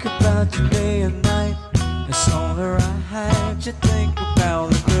think about you day and night. It's all right to think about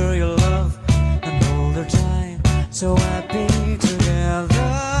the girl you love and hold her tight. So happy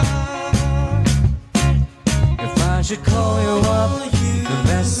she call you up the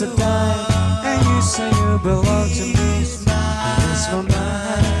best of time, and you say you belong to me. It's my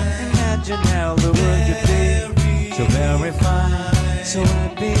mind. Imagine how the world could be so very fine, so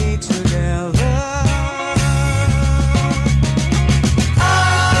happy together.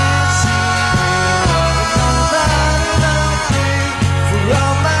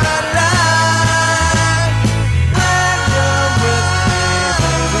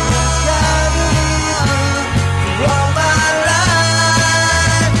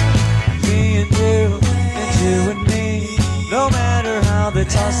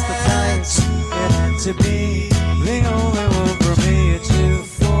 Toss the dice, it had to be the only one for me. It's you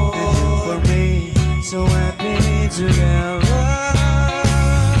and you for me, so happy together.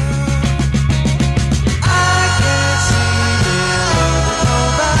 I can't see me loving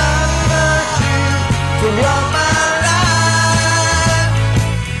nobody but you for all my life.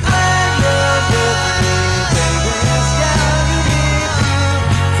 And love with me, baby, it's gotta be true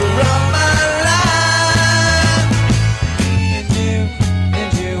for all my life.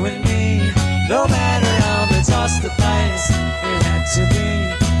 No matter how they toss the dice, it had to be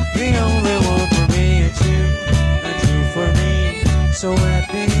the only one for me. It's you and you for me, so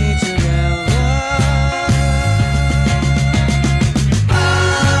happy together.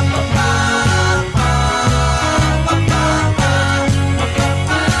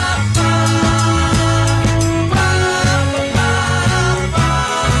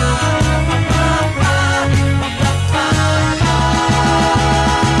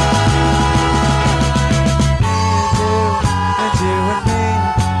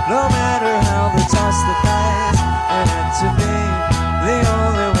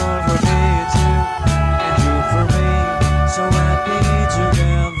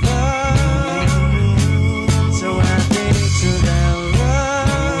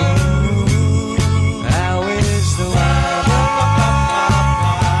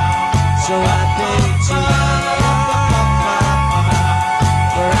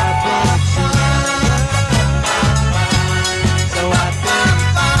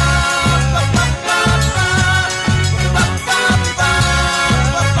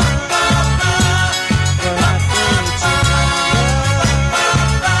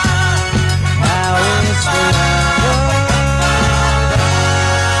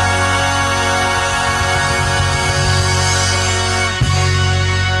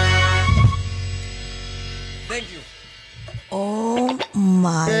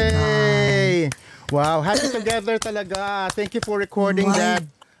 Wow, Happy Together talaga. Thank you for recording that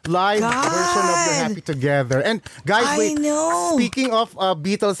live version of your Happy Together. And guys, wait, speaking of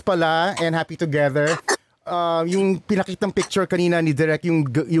Beatles pala and Happy Together, yung pinakitang picture kanina ni Direk,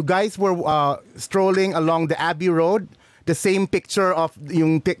 you guys were strolling along the Abbey Road. The same picture of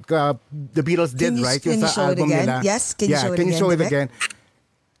yung the Beatles did, right? Can you show it again? Nila. Yes, can you show it again?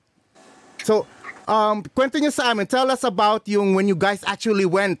 So, kwento nyo sa amin. Tell us about yung when you guys actually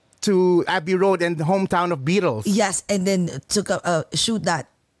went to Abbey Road and the hometown of Beatles. Yes, and then took a shoot that.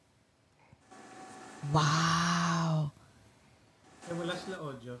 Wow. Wala sila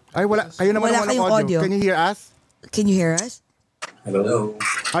audio. Ay, wala. Kayo naman wala kayong audio. Can you hear us? Can you hear us? Hello.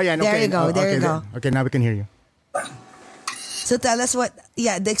 Oh, yeah. There you go. There you go. Okay, now we can hear you. So tell us what,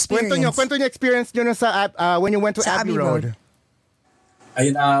 the experience. Kwento nyo experience nyo sa when you went to Abbey Road.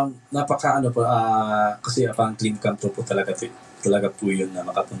 Ayun, napaka kasi pang clean come po talaga po yun na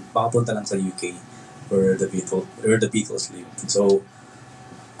makapunta lang sa UK where the Beatles lived. So,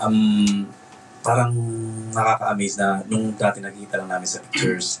 parang nakaka-amaze na nung dati nakikita lang namin sa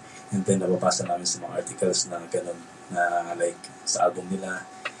pictures and then nababasa namin sa mga articles na gano'n na like sa album nila.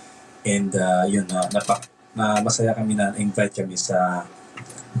 And yun, na masaya kami na invite kami sa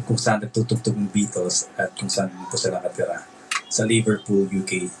kung saan nagtutugtog ng Beatles at kung saan po sila nakatira sa Liverpool,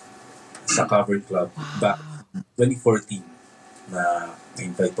 UK sa Cavern Club back 2014 na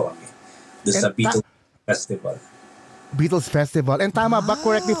invite po kami. Doon sa Beatles Festival. Beatles Festival. And tama ba,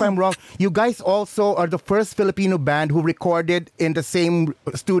 correct me if I'm wrong, you guys also are the first Filipino band who recorded in the same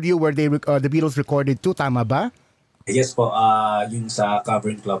studio where the Beatles recorded too, tama ba? Yes po, yung sa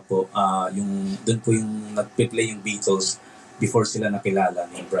Cavern Club po, yung doon po yung nag-play yung Beatles before sila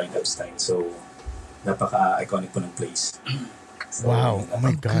nakilala ni Brian Epstein. So, napaka-iconic po ng place. So, wow, oh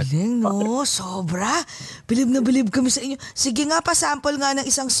my God. Galing, no? Sobra. Bilib na bilib kami sa inyo. Sige nga, pa-sample nga ng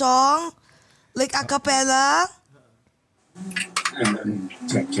isang song. Like a cappella.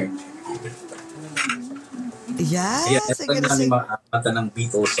 Check. Yes. Yeah, ito na namin makakanta ng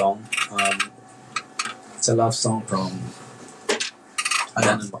Beatles song. It's a love song from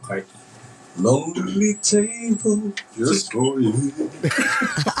Lennon McCartney. Lonely table just for you.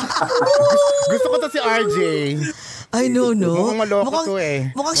 Gusto ko to si RJ. I know, no? Mukhang maloko to eh.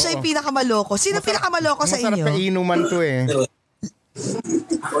 Mukhang siya yung Oo. pinakamaloko. Sino pinakamaloko sa Masarap inyo? na inuman to eh.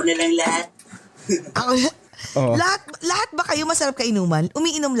 Ako na lang lahat. Ako, Oo. lahat ba kayo masarap kainuman?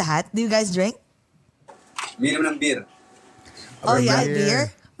 Umiinom lahat? Do you guys drink? Minum ng beer. Oh, yeah,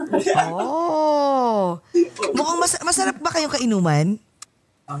 beer. beer? Oh. Mukhang masarap ba kayong kainuman?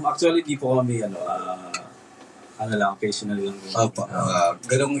 Actually, di po kami, ano lang, occasional lang. Opo.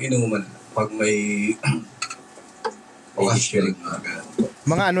 Ganong inuman. Pag may occasion.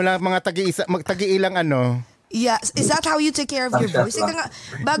 Mga ano lang, mga tagi-ilang ano. Yeah. Is that how you take care of your voice? Ika nga,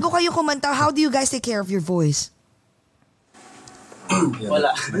 bago kayo kumanta, how do you guys take care of your voice?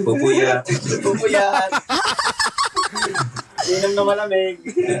 Wala. Nagpupuya. Inom na malamig.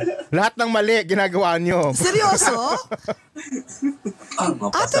 Lahat ng mali, ginagawa nyo. Seryoso?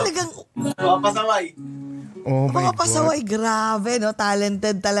 Talagang Mga pasaway. Oh my mga God. pasaway. Grabe, no?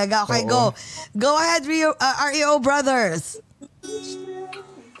 Talented talaga. Okay, go. Go ahead, REO Brothers.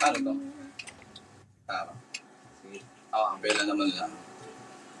 Ano to? Sige. Ang bela naman lang.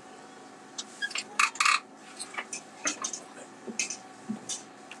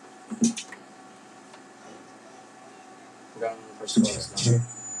 Hanggang first chorus lang.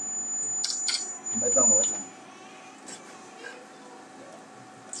 Wait lang.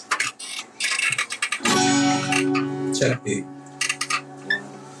 Check it.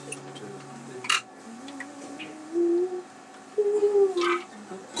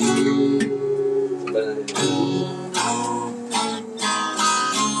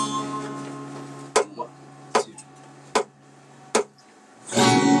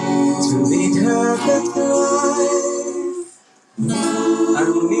 To lead her that life, I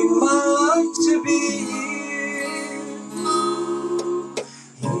need my life to be here,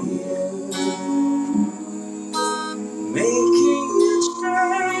 making each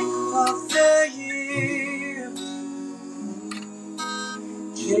day of the year,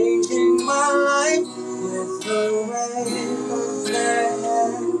 changing my life with the wave of their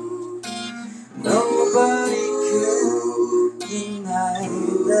hand. Nobody could deny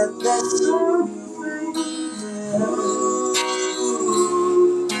that that's something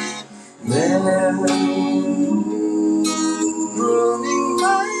there. Running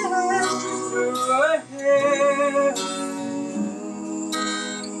my hands through her hair,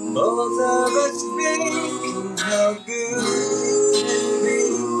 both of us thinking how good it can be.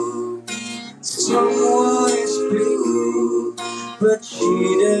 Someone is speaking, but she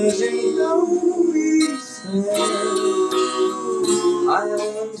doesn't know he's there. I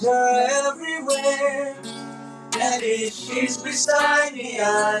want her everywhere, and if she's beside me,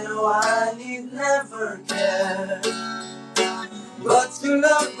 I know I need never care. But to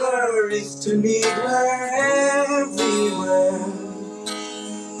love her is to need her everywhere,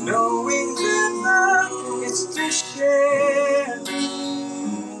 knowing that love is to share.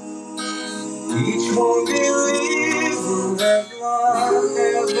 Each won't believe that love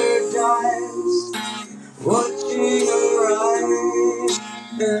never dies, watching her eyes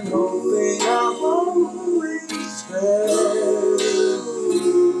and hoping I'm always there.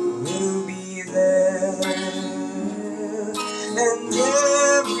 We'll be there and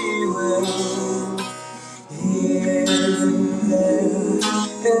everywhere, here, there,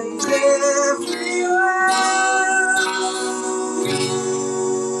 and everywhere.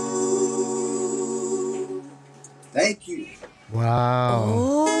 Thank you. Wow.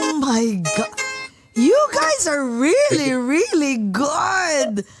 Oh my God. You guys are really, really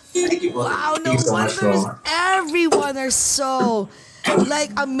good. Thank you. Wow, no wonders everyone are so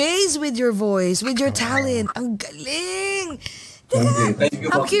amazed with your voice, with your talent. Ang galing. Thank you.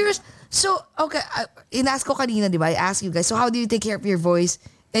 I'm curious. So, okay, inask ko kanina, di ba? I asked you guys, so how do you take care of your voice?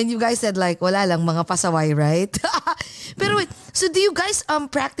 And you guys said wala lang, mga pasaway, right? Pero wait, so do you guys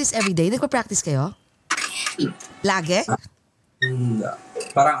practice every day? Nagpa-practice kayo? Lagi?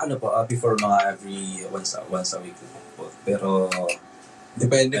 Parang before mga every once a week po. Pero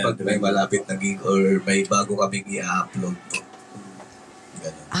Depende pag may malapit na gig or may bago kaming i-upload po.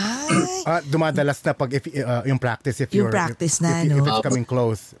 Ganun. Ay. Dumadalas na pag yung practice if Yung you're practice na, if no? it's coming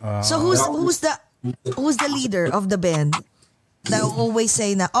close. So who's the leader of the band that always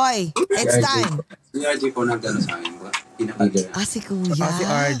say na, "Oy, it's time." Si RJ po nagdano sa akin po. Pinaka-leader. Si Kuya. Si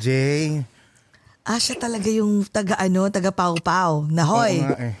RJ. Siya talaga yung taga pau-pau. Na, hoy,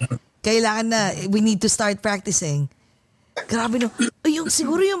 Oo nga eh. kailangan na, we need to start practicing. Grabe no.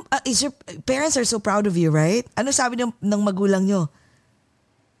 Siguro yung, your parents are so proud of you, right? Ano sabi ng magulang nyo?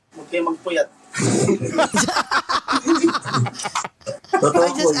 huwag kayo magpuyat. I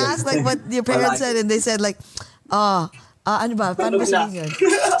just asked what your parents said and they said Ano ba? Paano ba sabihin yun?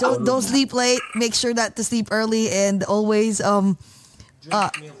 Don't sleep late. Make sure that to sleep early and always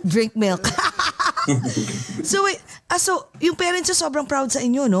drink milk. So wait, so yung parents nyo sobrang proud sa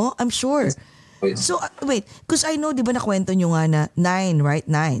inyo, no? I'm sure. So wait, because I know, di ba nakwento nyo nga na 9, right?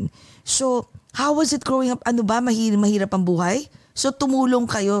 9. So how was it growing up? Ano ba? Mahirap ang buhay? So tumulong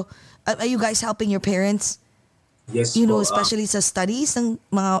kayo. Are you guys helping your parents? Yes You know, po, especially sa studies ng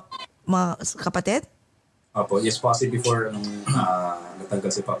mga kapatid? Opo, yes po, kasi before nung natanggal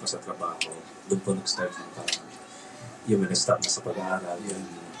si Papa sa trabaho, doon po nag-start ng parang yung stop na sa pag-aaral,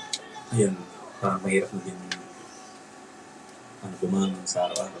 yun, parang mahirap na din bumangon sa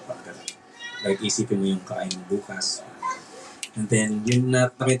araw-araw, parang ganun. Like, isipin mo yung kain mo bukas. And then, yung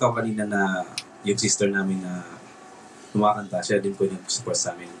nakita ko kanina na yung sister namin na kumakanta, siya din po yung support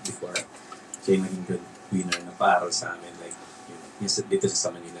sa amin before. Siya yung naging good winner na paaral sa amin, like, yung dito sa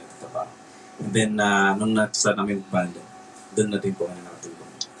Manila, dito pa. And then, nung nag-start namin band, doon na din po kami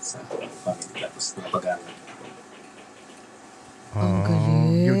nakatulong sa family. Tapos, napag-aaral namin po. Ang galing.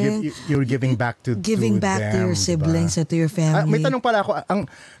 You're giving back to Giving to back to them, your siblings diba? and to your family. May tanong pala ako.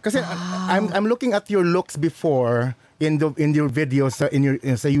 Kasi I'm looking at your looks before in your videos sa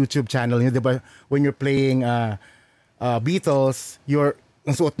YouTube channel niyo, 'di ba? When you're playing Beatles,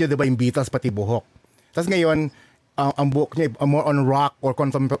 ang suot niyo, 'di ba, yung Beatles pati buhok. Tapos ngayon, ang buhok niya more on rock or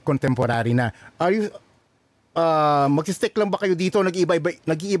contemporary na. Are you magsi-stick lang ba kayo dito?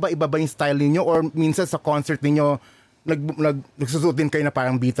 Nag-iiba-iba ba yung style niyo, or minsan sa concert niyo nagsusuot din kayo na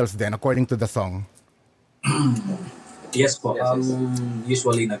parang Beatles din according to the song? Yes po.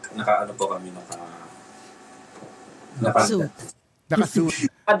 Usually, naka-ano po kami, Suit. Naka-suit.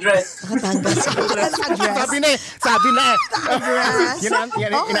 Address. Address. Sabi na eh. Address.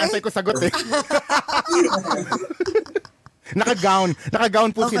 Inaantay ko sagot eh. Naka-gown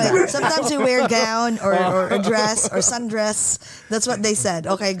po Okay. sila. Sometimes you wear gown or a dress or sundress. That's what they said.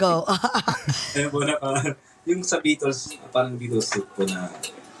 Okay, go. Yung sa Beatles, parang Beatles suit po na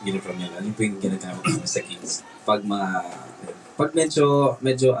uniform nila. Yung po yung ginagamit namin sa Kings. Pag medyo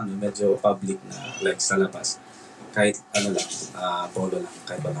public na, like sa labas, kahit ano lang, polo lang,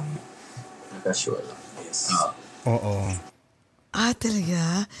 kahit walang casual lang. Yes. Oo.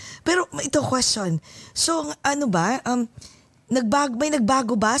 Talaga? Pero ito question. So, ano ba? May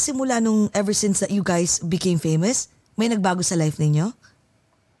nagbago ba simula nung ever since that you guys became famous? May nagbago sa life ninyo?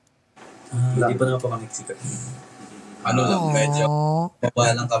 Hindi pa naman po kami sikat. Medyo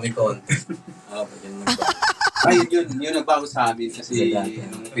mababa lang kami konti. Yun nagbago sa amin kasi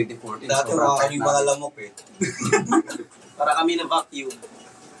noong 2014. Dati mga kami mga lamok eh. Para kami na vacuum.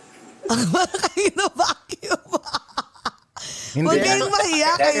 Para kayo na vacuum. Huwag kayong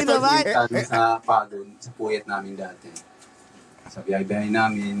mahiya, kayo naman. Sa pagod, sa puyat namin dati. Sa biyahe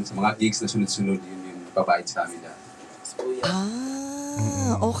namin, sa mga gigs na sunod-sunod, yun yung babayad sa amin dati.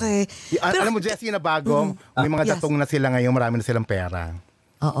 Okay. Alam mo, Jessie, na bago, may mga datong na sila ngayon, marami na silang pera.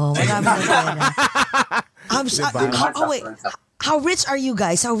 Oo, marami na pera. Wait. How rich are you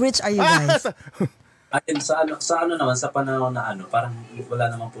guys? Ayun, sa naman, sa panahon na parang wala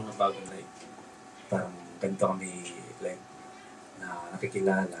naman po na bago, like, parang ganito kami, like, na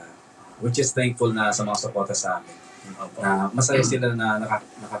nakikilala. Which is thankful na sa mga supporta sa amin. Na masaya sila na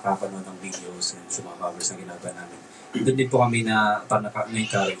nakakapanood ng videos and sa mga covers na ginagawa namin. Doon din po kami na parang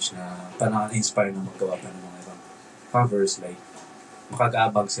na-encourage na parang na-inspire na magawa pa ng mga ibang covers, like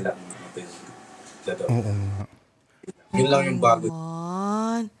makag-aabang sila ng gagawin. Yun lang yung bago.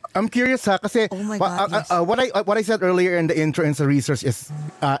 I'm curious kasi Oh my God, yes. what I said earlier in the intro and sa research is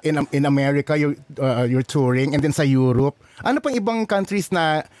in America you're touring, and then sa Europe. Ano pang ibang countries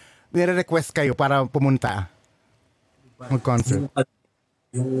na nire-request kayo para pumunta mag-concert?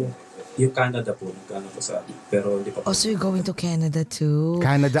 Yung Canada po, nagkano po sa atin. Pero hindi pa po. Oh, so you're going to Canada too?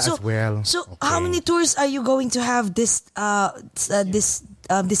 Canada as well. So Okay. how many tours are you going to have this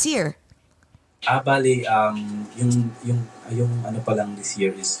year? Bali, yung ano pa lang this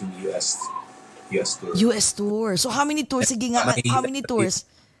year is yung US tour. US tour. So how many tours? Sige nga, how many tours?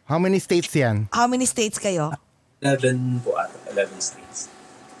 How many states yan? How many states kayo? 11 po ata, 11 states.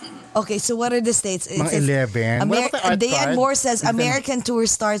 Okay, so what are the states? It Mga says 11. Wala ba tayong art Dayan card? Moore says American tour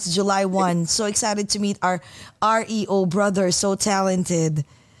starts July 1. So excited to meet our REO brother, so talented.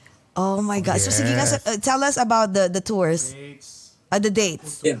 Oh my God. So sige nga, tell us about the tours. The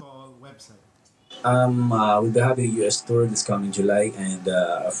dates. Yeah. We'll be having a US tour this coming July, and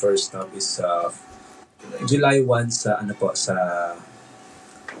our first stop is July 1 sa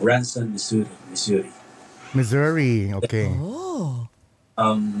Ransom, Missouri. Missouri, okay. Oh.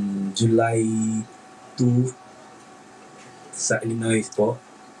 July 2 sa Illinois po.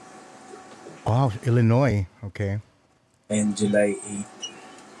 Oh, Illinois, okay. And July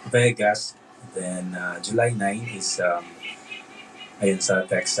 8, Vegas. Then July 9 is ayun sa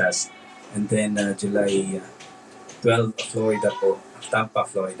Texas. And then July 12, Florida po. Tampa,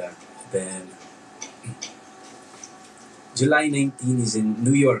 Florida. Then July 19 is in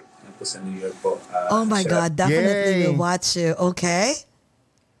New York. Po sa New York po. Oh my God, definitely Yay. will watch you. Okay?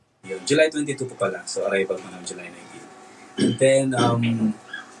 Yun, July 22 po pala. So, arrival mo ng July 19. And then,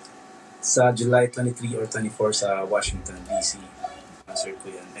 sa July 23 or 24 sa Washington, D.C. Concert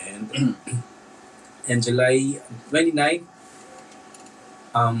ko yan. And July 29,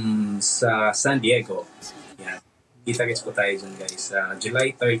 sa San Diego. Yan. Kita-kits po tayo dyan, guys.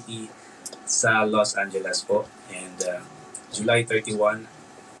 July 30 sa Los Angeles po. And July 31,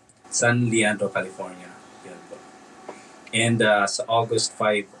 San Leandro, California. Yan po. And sa August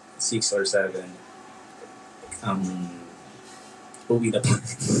 5, 6 or 7, uwi na po.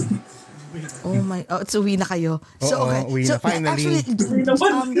 Oh my, so uwi na kayo. So, Oo, okay. uwi So, na finally.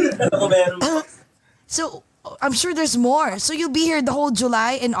 So, I'm sure there's more. So, you'll be here the whole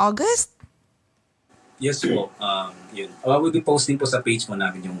July and August? Yes po. Yun. We'll be posting po sa page mo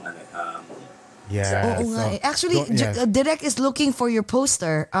namin yung Yeah. Oo nga eh. Actually, yes. Direk is looking for your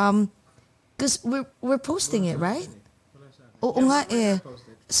poster. Because we're posting it, right? Oo nga eh.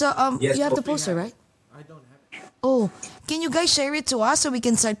 So, Yes, you have the po. poster, right? Oh, can you guys share it to us so we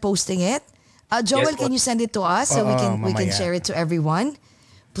can start posting it? Joel, Yes, can you send it to us so we can mamaya. share it to everyone?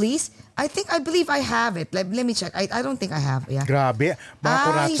 Please? I believe I have it. Let me check. I don't think I have. Yeah. Grabe.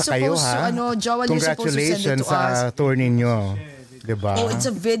 Mga he's kuratsa kayo, supposed to, ha? Joel, you're supposed to send it Congratulations to us. sa tour ninyo. Diba? Oh, it's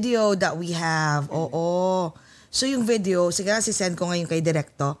a video that we have. Oo. So, yung video, sige nga, sisend ko ngayon kay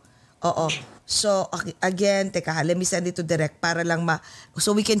Directo. Oo. So, again, teka ha, let me send it to Direct para lang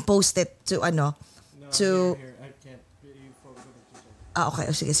so we can post it to, to... okay.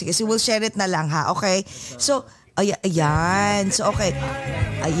 Oh, sige. So, we'll share it na lang, ha? Okay? So, ayan. So, okay.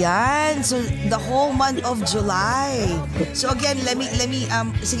 Ayan. So, the whole month of July. So, again, let me,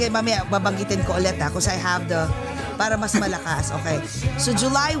 sige, mamaya, babanggitin ko ulit, ha? Because I have para mas malakas. Okay. So,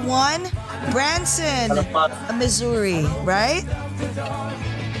 July 1, Branson, Missouri, right?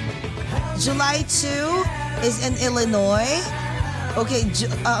 July 2 is in Illinois. Okay,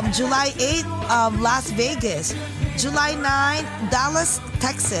 July 8, Las Vegas. July 9, Dallas,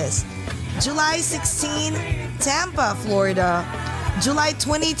 Texas. July 16, Tampa, Florida. July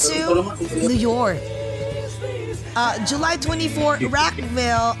 22, New York. July 24,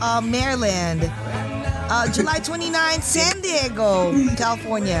 Rockville, Maryland. July 29, San Diego,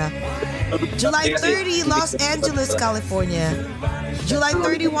 California. July 30, Los Angeles, California. July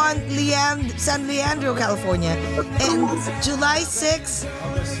 31, San Leandro, California. And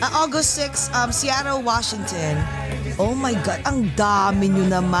August 6, Seattle, Washington. Oh my God, ang dami nyo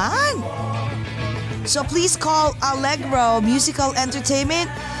naman. So please call Allegro Musical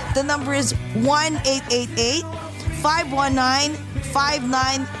Entertainment. The number is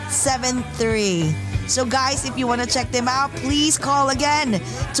 1-888-519-5973. So guys, if you want to check them out, please call again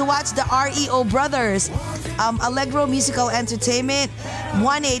to watch the REO Brothers. Allegro Musical Entertainment,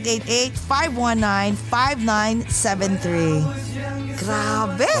 1-888-519-5973.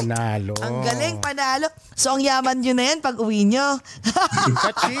 Grabe! Panalo. Ang galing, panalo. So, ang yaman nyo na yan pag uwi nyo.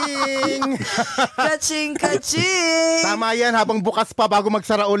 Kaching! Kaching! Tama yan, habang bukas pa bago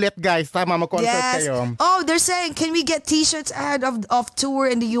magsara ulit, guys. Tama, mag-concert kayo. Oh, they're saying, can we get t-shirts ahead of tour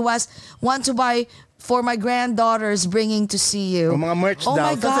in the US? Want to buy for my granddaughters bringing to see you. O mga merch Oh daw.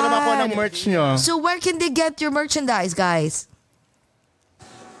 my Saan sila makuha God. ng merch nyo? So where can they get your merchandise, guys?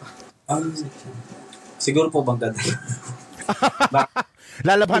 Siguro po bang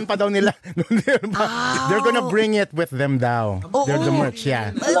Lalabhan pa daw nila. They're gonna bring it with them daw. They're the merch, yeah.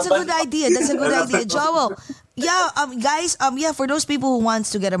 That's a good idea. Joel. Yeah, guys, for those people who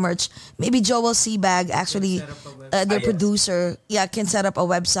wants to get a merch, maybe Joel Seabag, actually, their producer, can set up a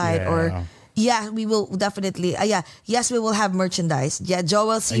website or... Yeah, we will definitely. Yes, we will have merchandise. Yeah,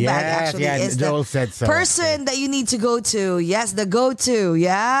 Joel Seabag actually is Joel the said so. person that you need to go to. Yes, the go-to.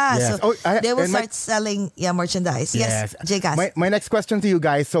 Yeah, Yes. so they will and start selling merchandise. Yes, Jcas. My next question to you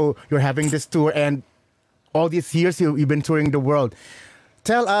guys. So you're having this tour and all these years you've been touring the world.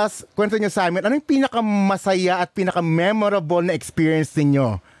 Tell us, kwento nyo sa amin, ano yung pinakamasaya at pinaka-memorable na experience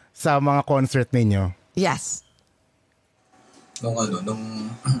ninyo sa mga concert ninyo? Yes. Nung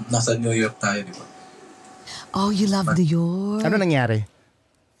nasa New York tayo, di ba? Oh, you love New York. Ano nangyari?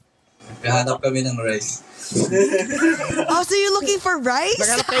 Nahanap kami ng rice. Oh, so you're looking for rice?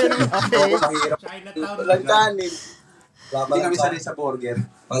 Naghanap kayo ng okay. Walang kanin. Hindi kami sanay sa burger.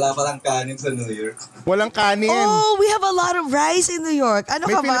 Wala palang kanin sa New York. Walang kanin. Oh, we have a lot of rice in New York. Ano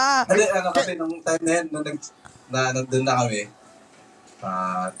May ka ba? Kasi nung time na yan, nung na nandun na kami.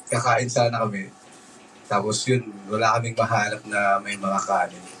 Kakain sana kami. Tapos yun, wala kaming mahanap na may mga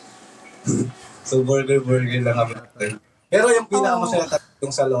kanin. So burger lang kami. Pero yung pinakamasaya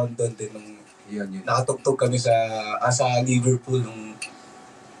yung sa London din, nung Yun. nakatugtog kami sa Liverpool, nung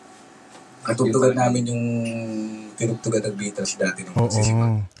katugtugan namin yung tinugtugan ng Beatles dati nung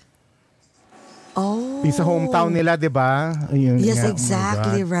Oo. Oh. Yung sa hometown nila, di ba? Yun Yes, nga. Oh my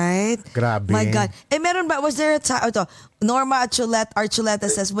exactly, God. right? Grabe. My God. Meron ba, was there a time, Norma Archuleta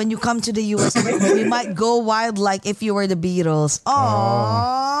says, when you come to the US, we might go wild like if you were the Beatles.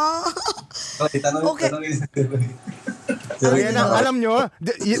 Aww. Okay. Ayan, alam nyo,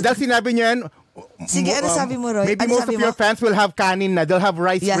 dahil sinabi niyo yan, Sige, ano sabi mo, Roy? maybe Ano most of sabi your mo? fans will have kanin na. They'll have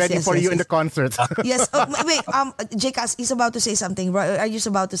rice Yes, ready yes, for yes, you in yes. the concert. Yes. Oh, wait, J-Cas, he's about to say something. Roy, are you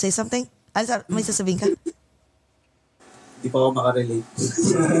about to say something? May sasabihin ka? Hindi pa ako makarelate.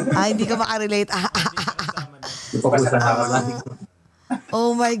 Hindi ka makarelate. Hindi pa ako sa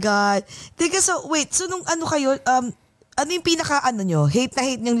Oh my God. Teka, so wait, so nung ano kayo, ano yung pinaka nyo, hate na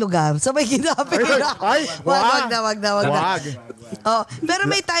hate niyong lugar? So may ginapit na. Ay, Wag na. Wag. Oh, pero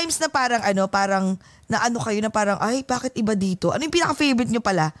may times na parang na ano kayo na parang, ay, bakit iba dito? Ano yung pinaka-favorite nyo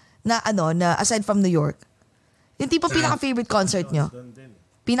pala na na aside from New York? Yung tipo pinaka-favorite concert nyo?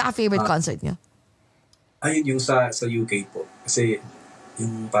 Pinaka-favorite concert nyo? Ayun yung sa UK po. Kasi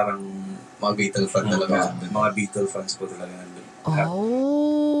yung parang mga Beatles fan talaga. mga Beatles fans po talaga nandun.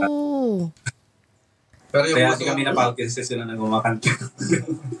 Oh. Pero yung Kaya kami napalkin sila nang kumakanta.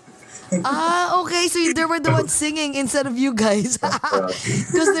 Okay. So they were the ones singing instead of you guys.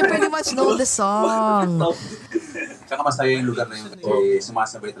 Because they pretty much know the song. Tsaka masaya yung lugar na yun kasi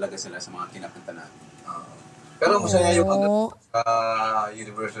sumasabay talaga sila sa mga kinakanta namin. Pero masaya yung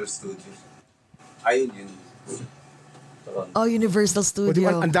Universal Studios. Ayun yun. Universal O, di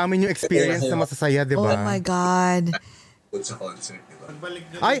ba, Studio. ang dami nyo experience na masasaya, di Oh ba? my God. Good sa concert, di ba?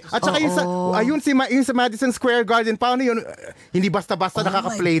 Ay, at saka yung sa Madison Square Garden, paano yun? Hindi basta-basta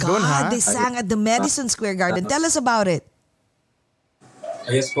nakaka-play doon, ha? They sang at the Madison Square Garden. Tell us about it.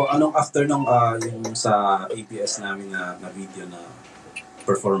 Yes po, after nung yung sa ABS namin na video na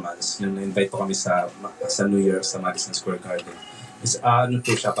performance, yung na-invite po kami sa New York, sa Madison Square Garden. Is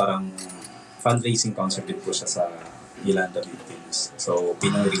po siya parang fundraising concert din po siya sa Yolanda victims. So,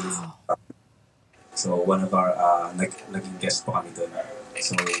 Pinoy Relief. So, one of our, naging guest po kami doon.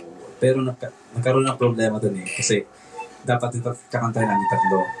 So, pero nagkaroon ng problema doon eh. Kasi, dapat ito kakantahin namin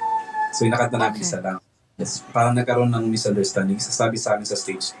tatlo. So, inakanta namin isa lang. Yes, parang nagkaroon ng misunderstanding. Sasabi sa amin sa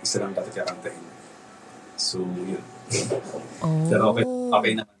stage, isa lang dapat kakantahin. So, yun. Pero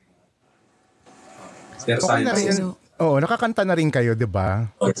okay naman. Pero Okay na rin. Oo, nakakanta na rin kayo, di ba?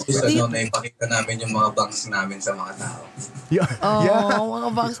 Isa na ipakita namin yung mga bangs namin sa mga tao. Mga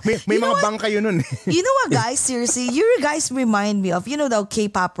bangs. May mga bang kayo nun. You know what, guys? Seriously, you guys remind me of, the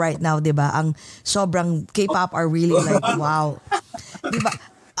K-pop right now, di ba? Ang sobrang K-pop are really like, wow. Di ba?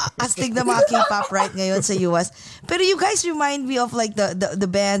 Astig na mga K-pop right ngayon sa US. Pero you guys remind me of like the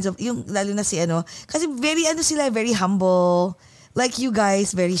bands of, yung lalo na si kasi very humble. Like you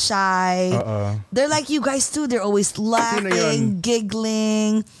guys, very shy. They're like you guys too. They're always laughing,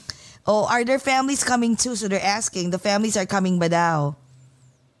 giggling. Oh, are their families coming too? So they're asking, the families are coming ba daw?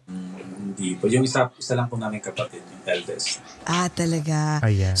 Hindi po. Yung isa lang po namin kapatid, yung eldest. Talaga.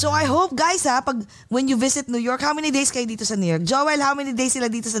 Ayan. So I hope, guys, when you visit New York, how many days kayo dito sa New York? Joel, how many days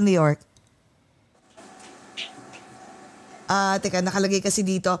sila dito sa New York? Teka, nakalagay kasi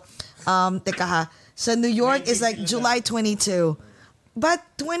dito. Teka ha. Sa New York is like July 22. But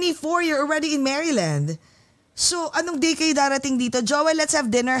 24, you're already in Maryland. So, anong day kayo darating dito? Joel, let's have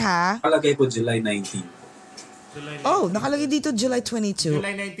dinner, ha? Nakalagay po July 19. Nakalagay dito July 22.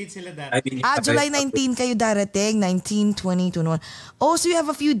 July 19 sila dati. July 19 kayo darating. 19, 20, 21. Oh, so you have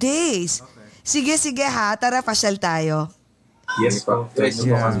a few days. Okay. Sige ha. Tara, pasyal tayo. Yes po.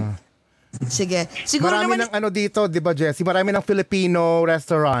 Sige. Siguro Marami naman, ng dito, di ba, Jessie? Marami ng Filipino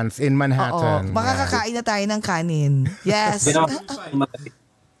restaurants in Manhattan. makakakain na tayo ng kanin. Yes.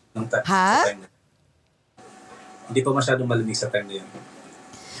 Ha? Hindi pa masyadong malamig sa time na yun.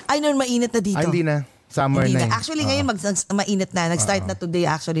 Ay, noon mainit na dito. Ay, hindi na. Summer Hindi na. na. Actually, ngayon mainit na. Nag-start na today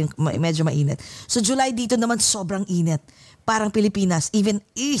actually, medyo mainit. So, July dito naman sobrang init. Parang Pilipinas. Even,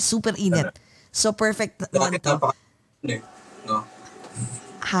 super init. So, perfect naman to. No?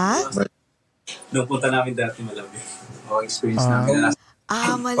 Ha? Nung punta namin dati malamig. Experience namin na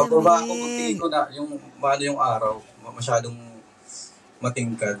Pababa ako Malamig. ko na yung araw, masyadong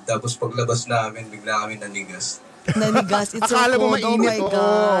matingkad. Tapos paglabas namin, bigla kami nanigas. Nanigas. It's so Akala mo cold. Oh mainit. my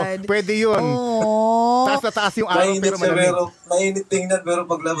God. Pwede yun. Oh. Mataas na taas yung araw Mainit pero siya, malamig. pero mainit tingnan, pero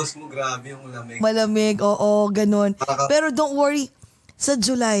paglabas mo, grabe yung lamig. Malamig, oo, ganun. Pero don't worry, sa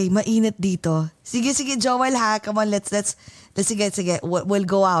July, mainit dito. Sige, Joel ha, come on, let's sige, we'll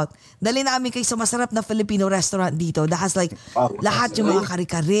go out. Dali namin kayo sa masarap na Filipino restaurant dito that has like, lahat yung mga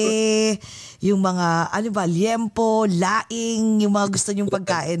kare-kare, yung mga, liempo, laing, yung mga gusto nyong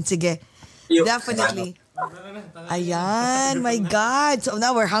pagkain. Sige, definitely. Ayan, my God. So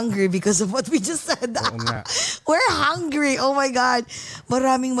now we're hungry because of what we just said. We're hungry. Oh my God.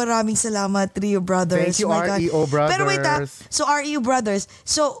 Maraming salamat, Trio Brothers. Thank you, My God. REO Brothers. Pero wait so REO Brothers.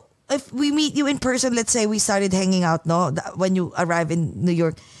 So if we meet you in person, let's say we started hanging out, no? When you arrive in New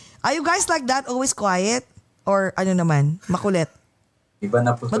York. Are you guys like that? Always quiet? Or ano naman? Makulit? Iba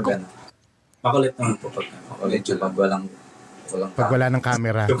na po pag ano. Makulit naman po pag makulit yung pag walang Pag wala ng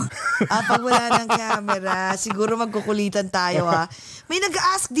camera. Pag wala ng camera, siguro magkukulitan tayo May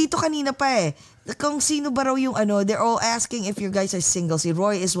nag-ask dito kanina pa kung sino ba raw yung they're all asking if you guys are single. Si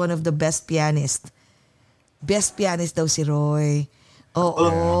Roy is one of the best pianist. Best pianist daw si Roy.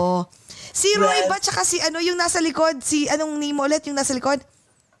 Oo. Si Roy ba tsaka si yung nasa likod? Si anong name mo ulit yung nasa likod?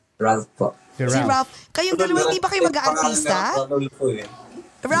 Ralph po. Si Ralph. Kayong dalawa, hindi ba kayo mag-aartista?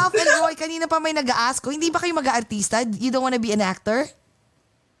 Ralph and Roy, kanina pa may nag-a-ask ko, hindi ba kayo mag-aartista? You don't wanna be an actor?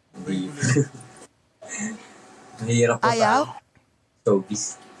 Mahirap po Ayaw?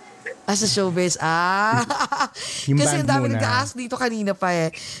 Showbiz. Sa showbiz. Yung Kasi band ang dami muna. nag-ask dito kanina pa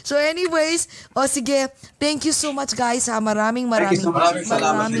So anyways, sige, thank you so much guys Maraming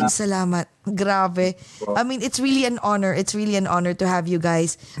salamat. Grabe. I mean, it's really an honor. It's really an honor to have you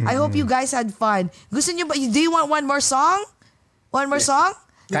guys. I hope you guys had fun. Gusto niyo ba, do you want one more song? One more song?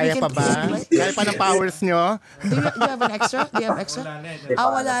 Kaya pa ba? Kaya pa ng powers nyo? Do you have an extra? Do you have extra?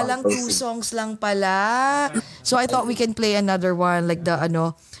 Wala lang. 2 songs lang pala. So I thought we can play another one like the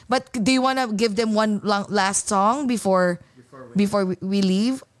But do you wanna give them one last song before we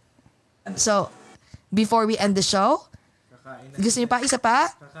leave? So, before we end the show? Gusto niyo pa? Isa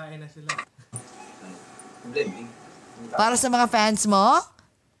pa? Kakain na sila. Para sa mga fans mo?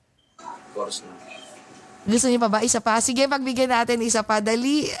 Of course na. Gusto niyo pa ba? Isa pa? Sige, pagbigyan natin isa pa.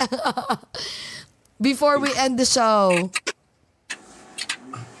 Dali. Before we end the show.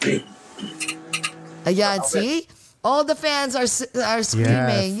 Ayan, see? All the fans are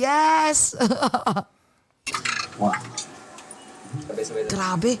screaming. Yes!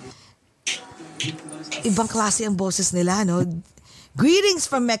 Grabe. Ibang klase ang boses nila, no? Greetings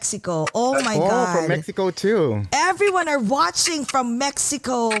from Mexico. Oh my God. From Mexico too. Everyone are watching from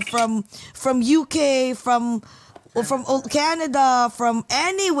Mexico, from UK, from Canada, from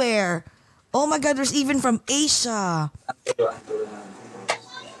anywhere. Oh my God, there's even from Asia.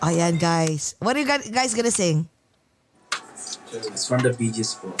 Ayan, guys. What are you guys gonna sing? It's from the Bee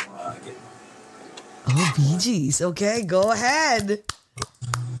Gees po. Oh, Bee Gees. Okay, go ahead.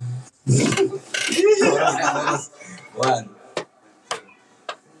 One.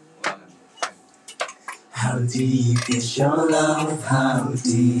 How deep is your love? How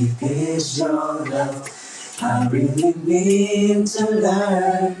deep is your love? I really need to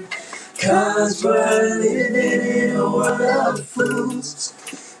learn. 'Cause we're living in a world of fools,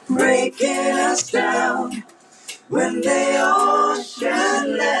 breaking us down. When the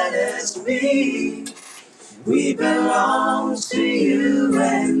ocean let us be, we belong to you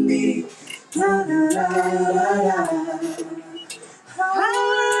and me. La, la, la, la, la. How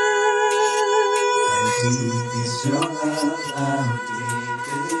deep is your love? How deep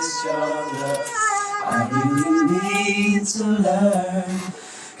is your love? I really need to learn.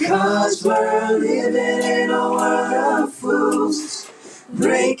 'Cause we're living in a world of fools,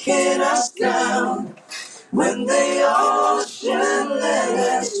 breaking us down. When the ocean let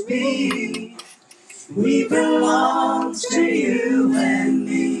us be, we belong to you and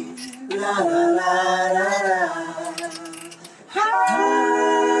me. La la la la la.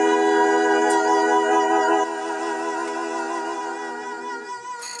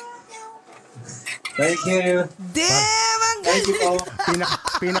 Thank you. Damn, ang galing.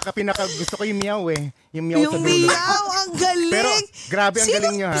 Pinaka gusto ko yung meow Yung meow sa Yung dulo. meow, ang galing. Pero grabe ang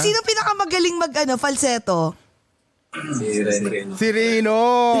galing niyo, ha? Sino pinakamagaling falsetto? Si Reno. Si Rino.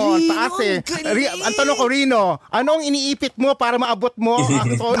 Ang taas ang galing. Ang tanong ko, Rino, anong iniipit mo para maabot mo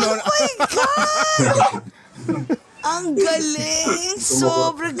ang tono? Oh my God! Ang galing!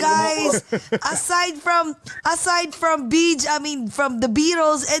 Sobra, guys! Aside from from the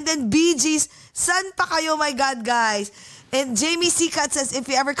Beatles and then Bee Gees, saan pa kayo, my God, guys? And Jamie Sikat says, if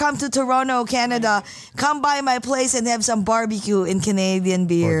you ever come to Toronto, Canada, come by my place and have some barbecue and Canadian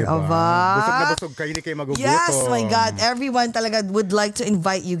beer. Diba? Aba? Busog na busog kayo, hindi kayo magugutom. Yes, my God. Everyone talaga would like to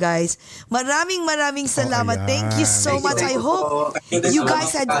invite you guys. Maraming salamat. ayan. Thank you so much. I hope you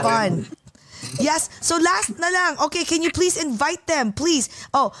guys had fun. Yes. So last na lang. Okay, can you please invite them? Please.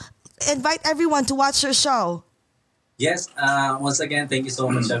 Oh, invite everyone to watch your show. Yes, once again, thank you so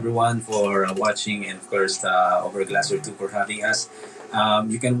much everyone for watching, and of course Over Glass or 2 for having us.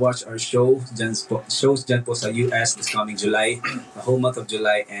 You can watch our shows dyan po sa US this coming July, the whole month of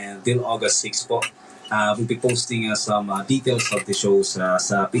July, and till August 6 po. We'll be posting some details of the shows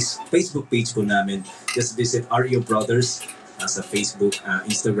sa Facebook page po namin. Just visit REO Brothers sa Facebook,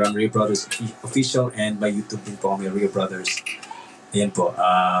 Instagram, REO Brothers Official, and by YouTube din po kami, REO Brothers. Ayan po.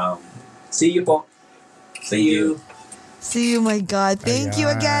 See you po. See you. See you, my God. Thank you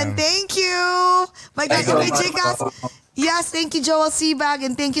again. Thank you. My God, okay, JCast. Yes, thank you, Joel Sebag,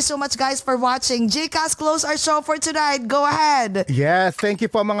 and thank you so much, guys, for watching. JCast, close our show for tonight. Go ahead. Yes, thank you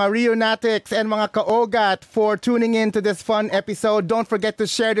po mga Reonatics and mga Kaogat for tuning in to this fun episode. Don't forget to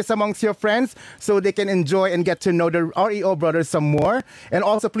share this amongst your friends so they can enjoy and get to know the REO Brothers some more. And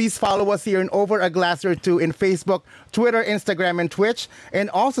also, please follow us here in Over a Glass or 2 in Facebook, Twitter, Instagram, and Twitch.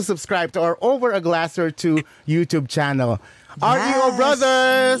 And also subscribe to our Over a Glass or 2 YouTube channel. REO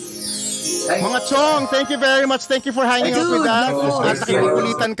Brothers! Mga Chong, thank you very much. Thank you for hanging out with us. At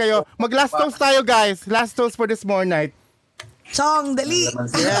nakikulitan kayo. Mag-last toast tayo, guys. Last toast for this more night. Chong, dali.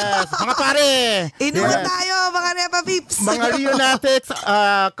 Yes, mga pare. Inuman tayo, mga Repa Peeps. Mga Reonatics,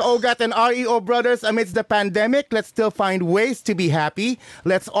 Kaogat and REO Brothers, amidst the pandemic, let's still find ways to be happy.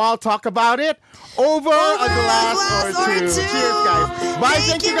 Let's all talk about it over a glass or two. Cheers, guys. Bye,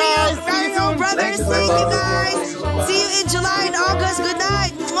 thank you, guys. See you soon. Brothers, thank you, guys. See you in July and August. Good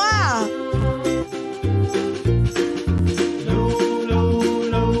night. Mwah.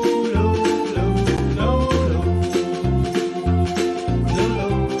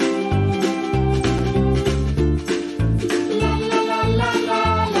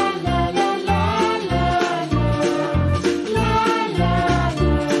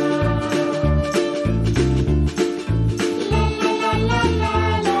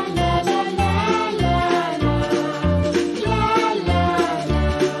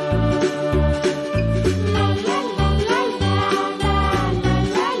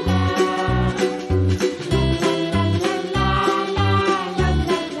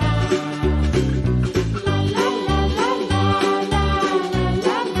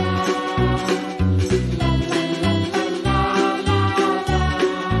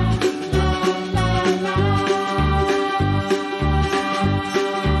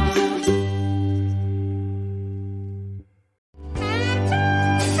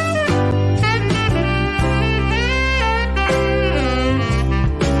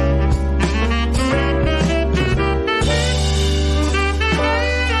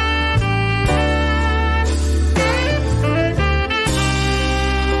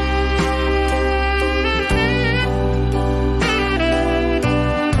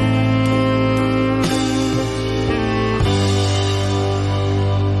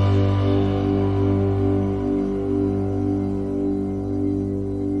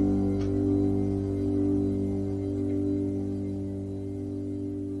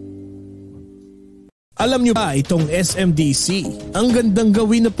 Alam nyo ba itong SMDC? Ang gandang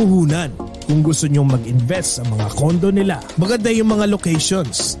gawin na puhunan. Kung gusto nyong mag-invest sa mga condo nila, maganda yung mga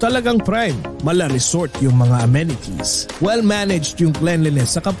locations, talagang prime, mala resort yung mga amenities. Well-managed yung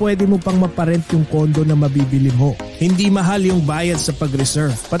cleanliness, saka pwede mo pang maparent yung condo na mabibili mo. Hindi mahal yung bayad sa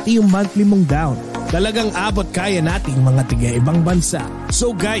pag-reserve, pati yung monthly mong down. Talagang abot kaya nating mga tiga-ibang bansa.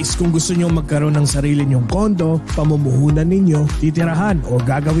 So guys, kung gusto nyo magkaroon ng sarili nyong condo, pamumuhunan ninyo, titirahan o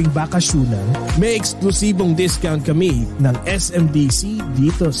gagawing bakasyonan, may eksklusibong discount kami ng SMDC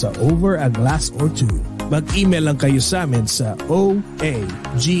dito sa Over a Glass or 2. Mag-email lang kayo sa amin sa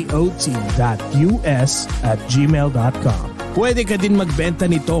oagot.us@gmail.com. Pwede ka din magbenta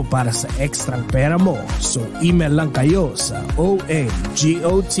nito para sa ekstrang pera mo. So email lang kayo sa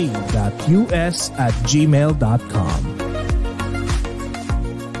oagot.us@gmail.com.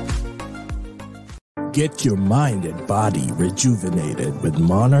 Get your mind and body rejuvenated with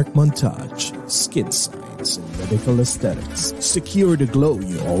Monarch Montage, Skin Science and Medical Aesthetics. Secure the glow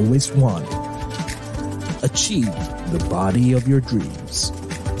you always wanted. Achieve the body of your dreams.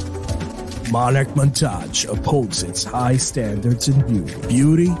 Monarch Montage upholds its high standards in beauty.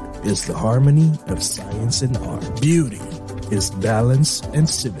 Beauty is the harmony of science and art. Beauty is balance and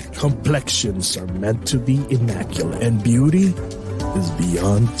civic. Complexions are meant to be immaculate. And beauty is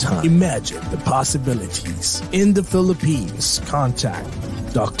beyond time. Imagine the possibilities. In the Philippines, contact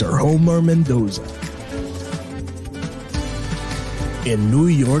Dr. Homer Mendoza. In New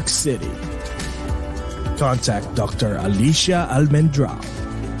York City, contact Dr. Alicia Almendrao.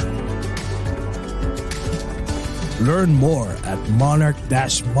 Learn more at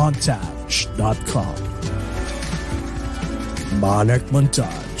monarch-montage.com. Monarch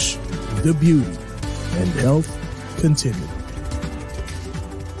Montage, the beauty and health continue.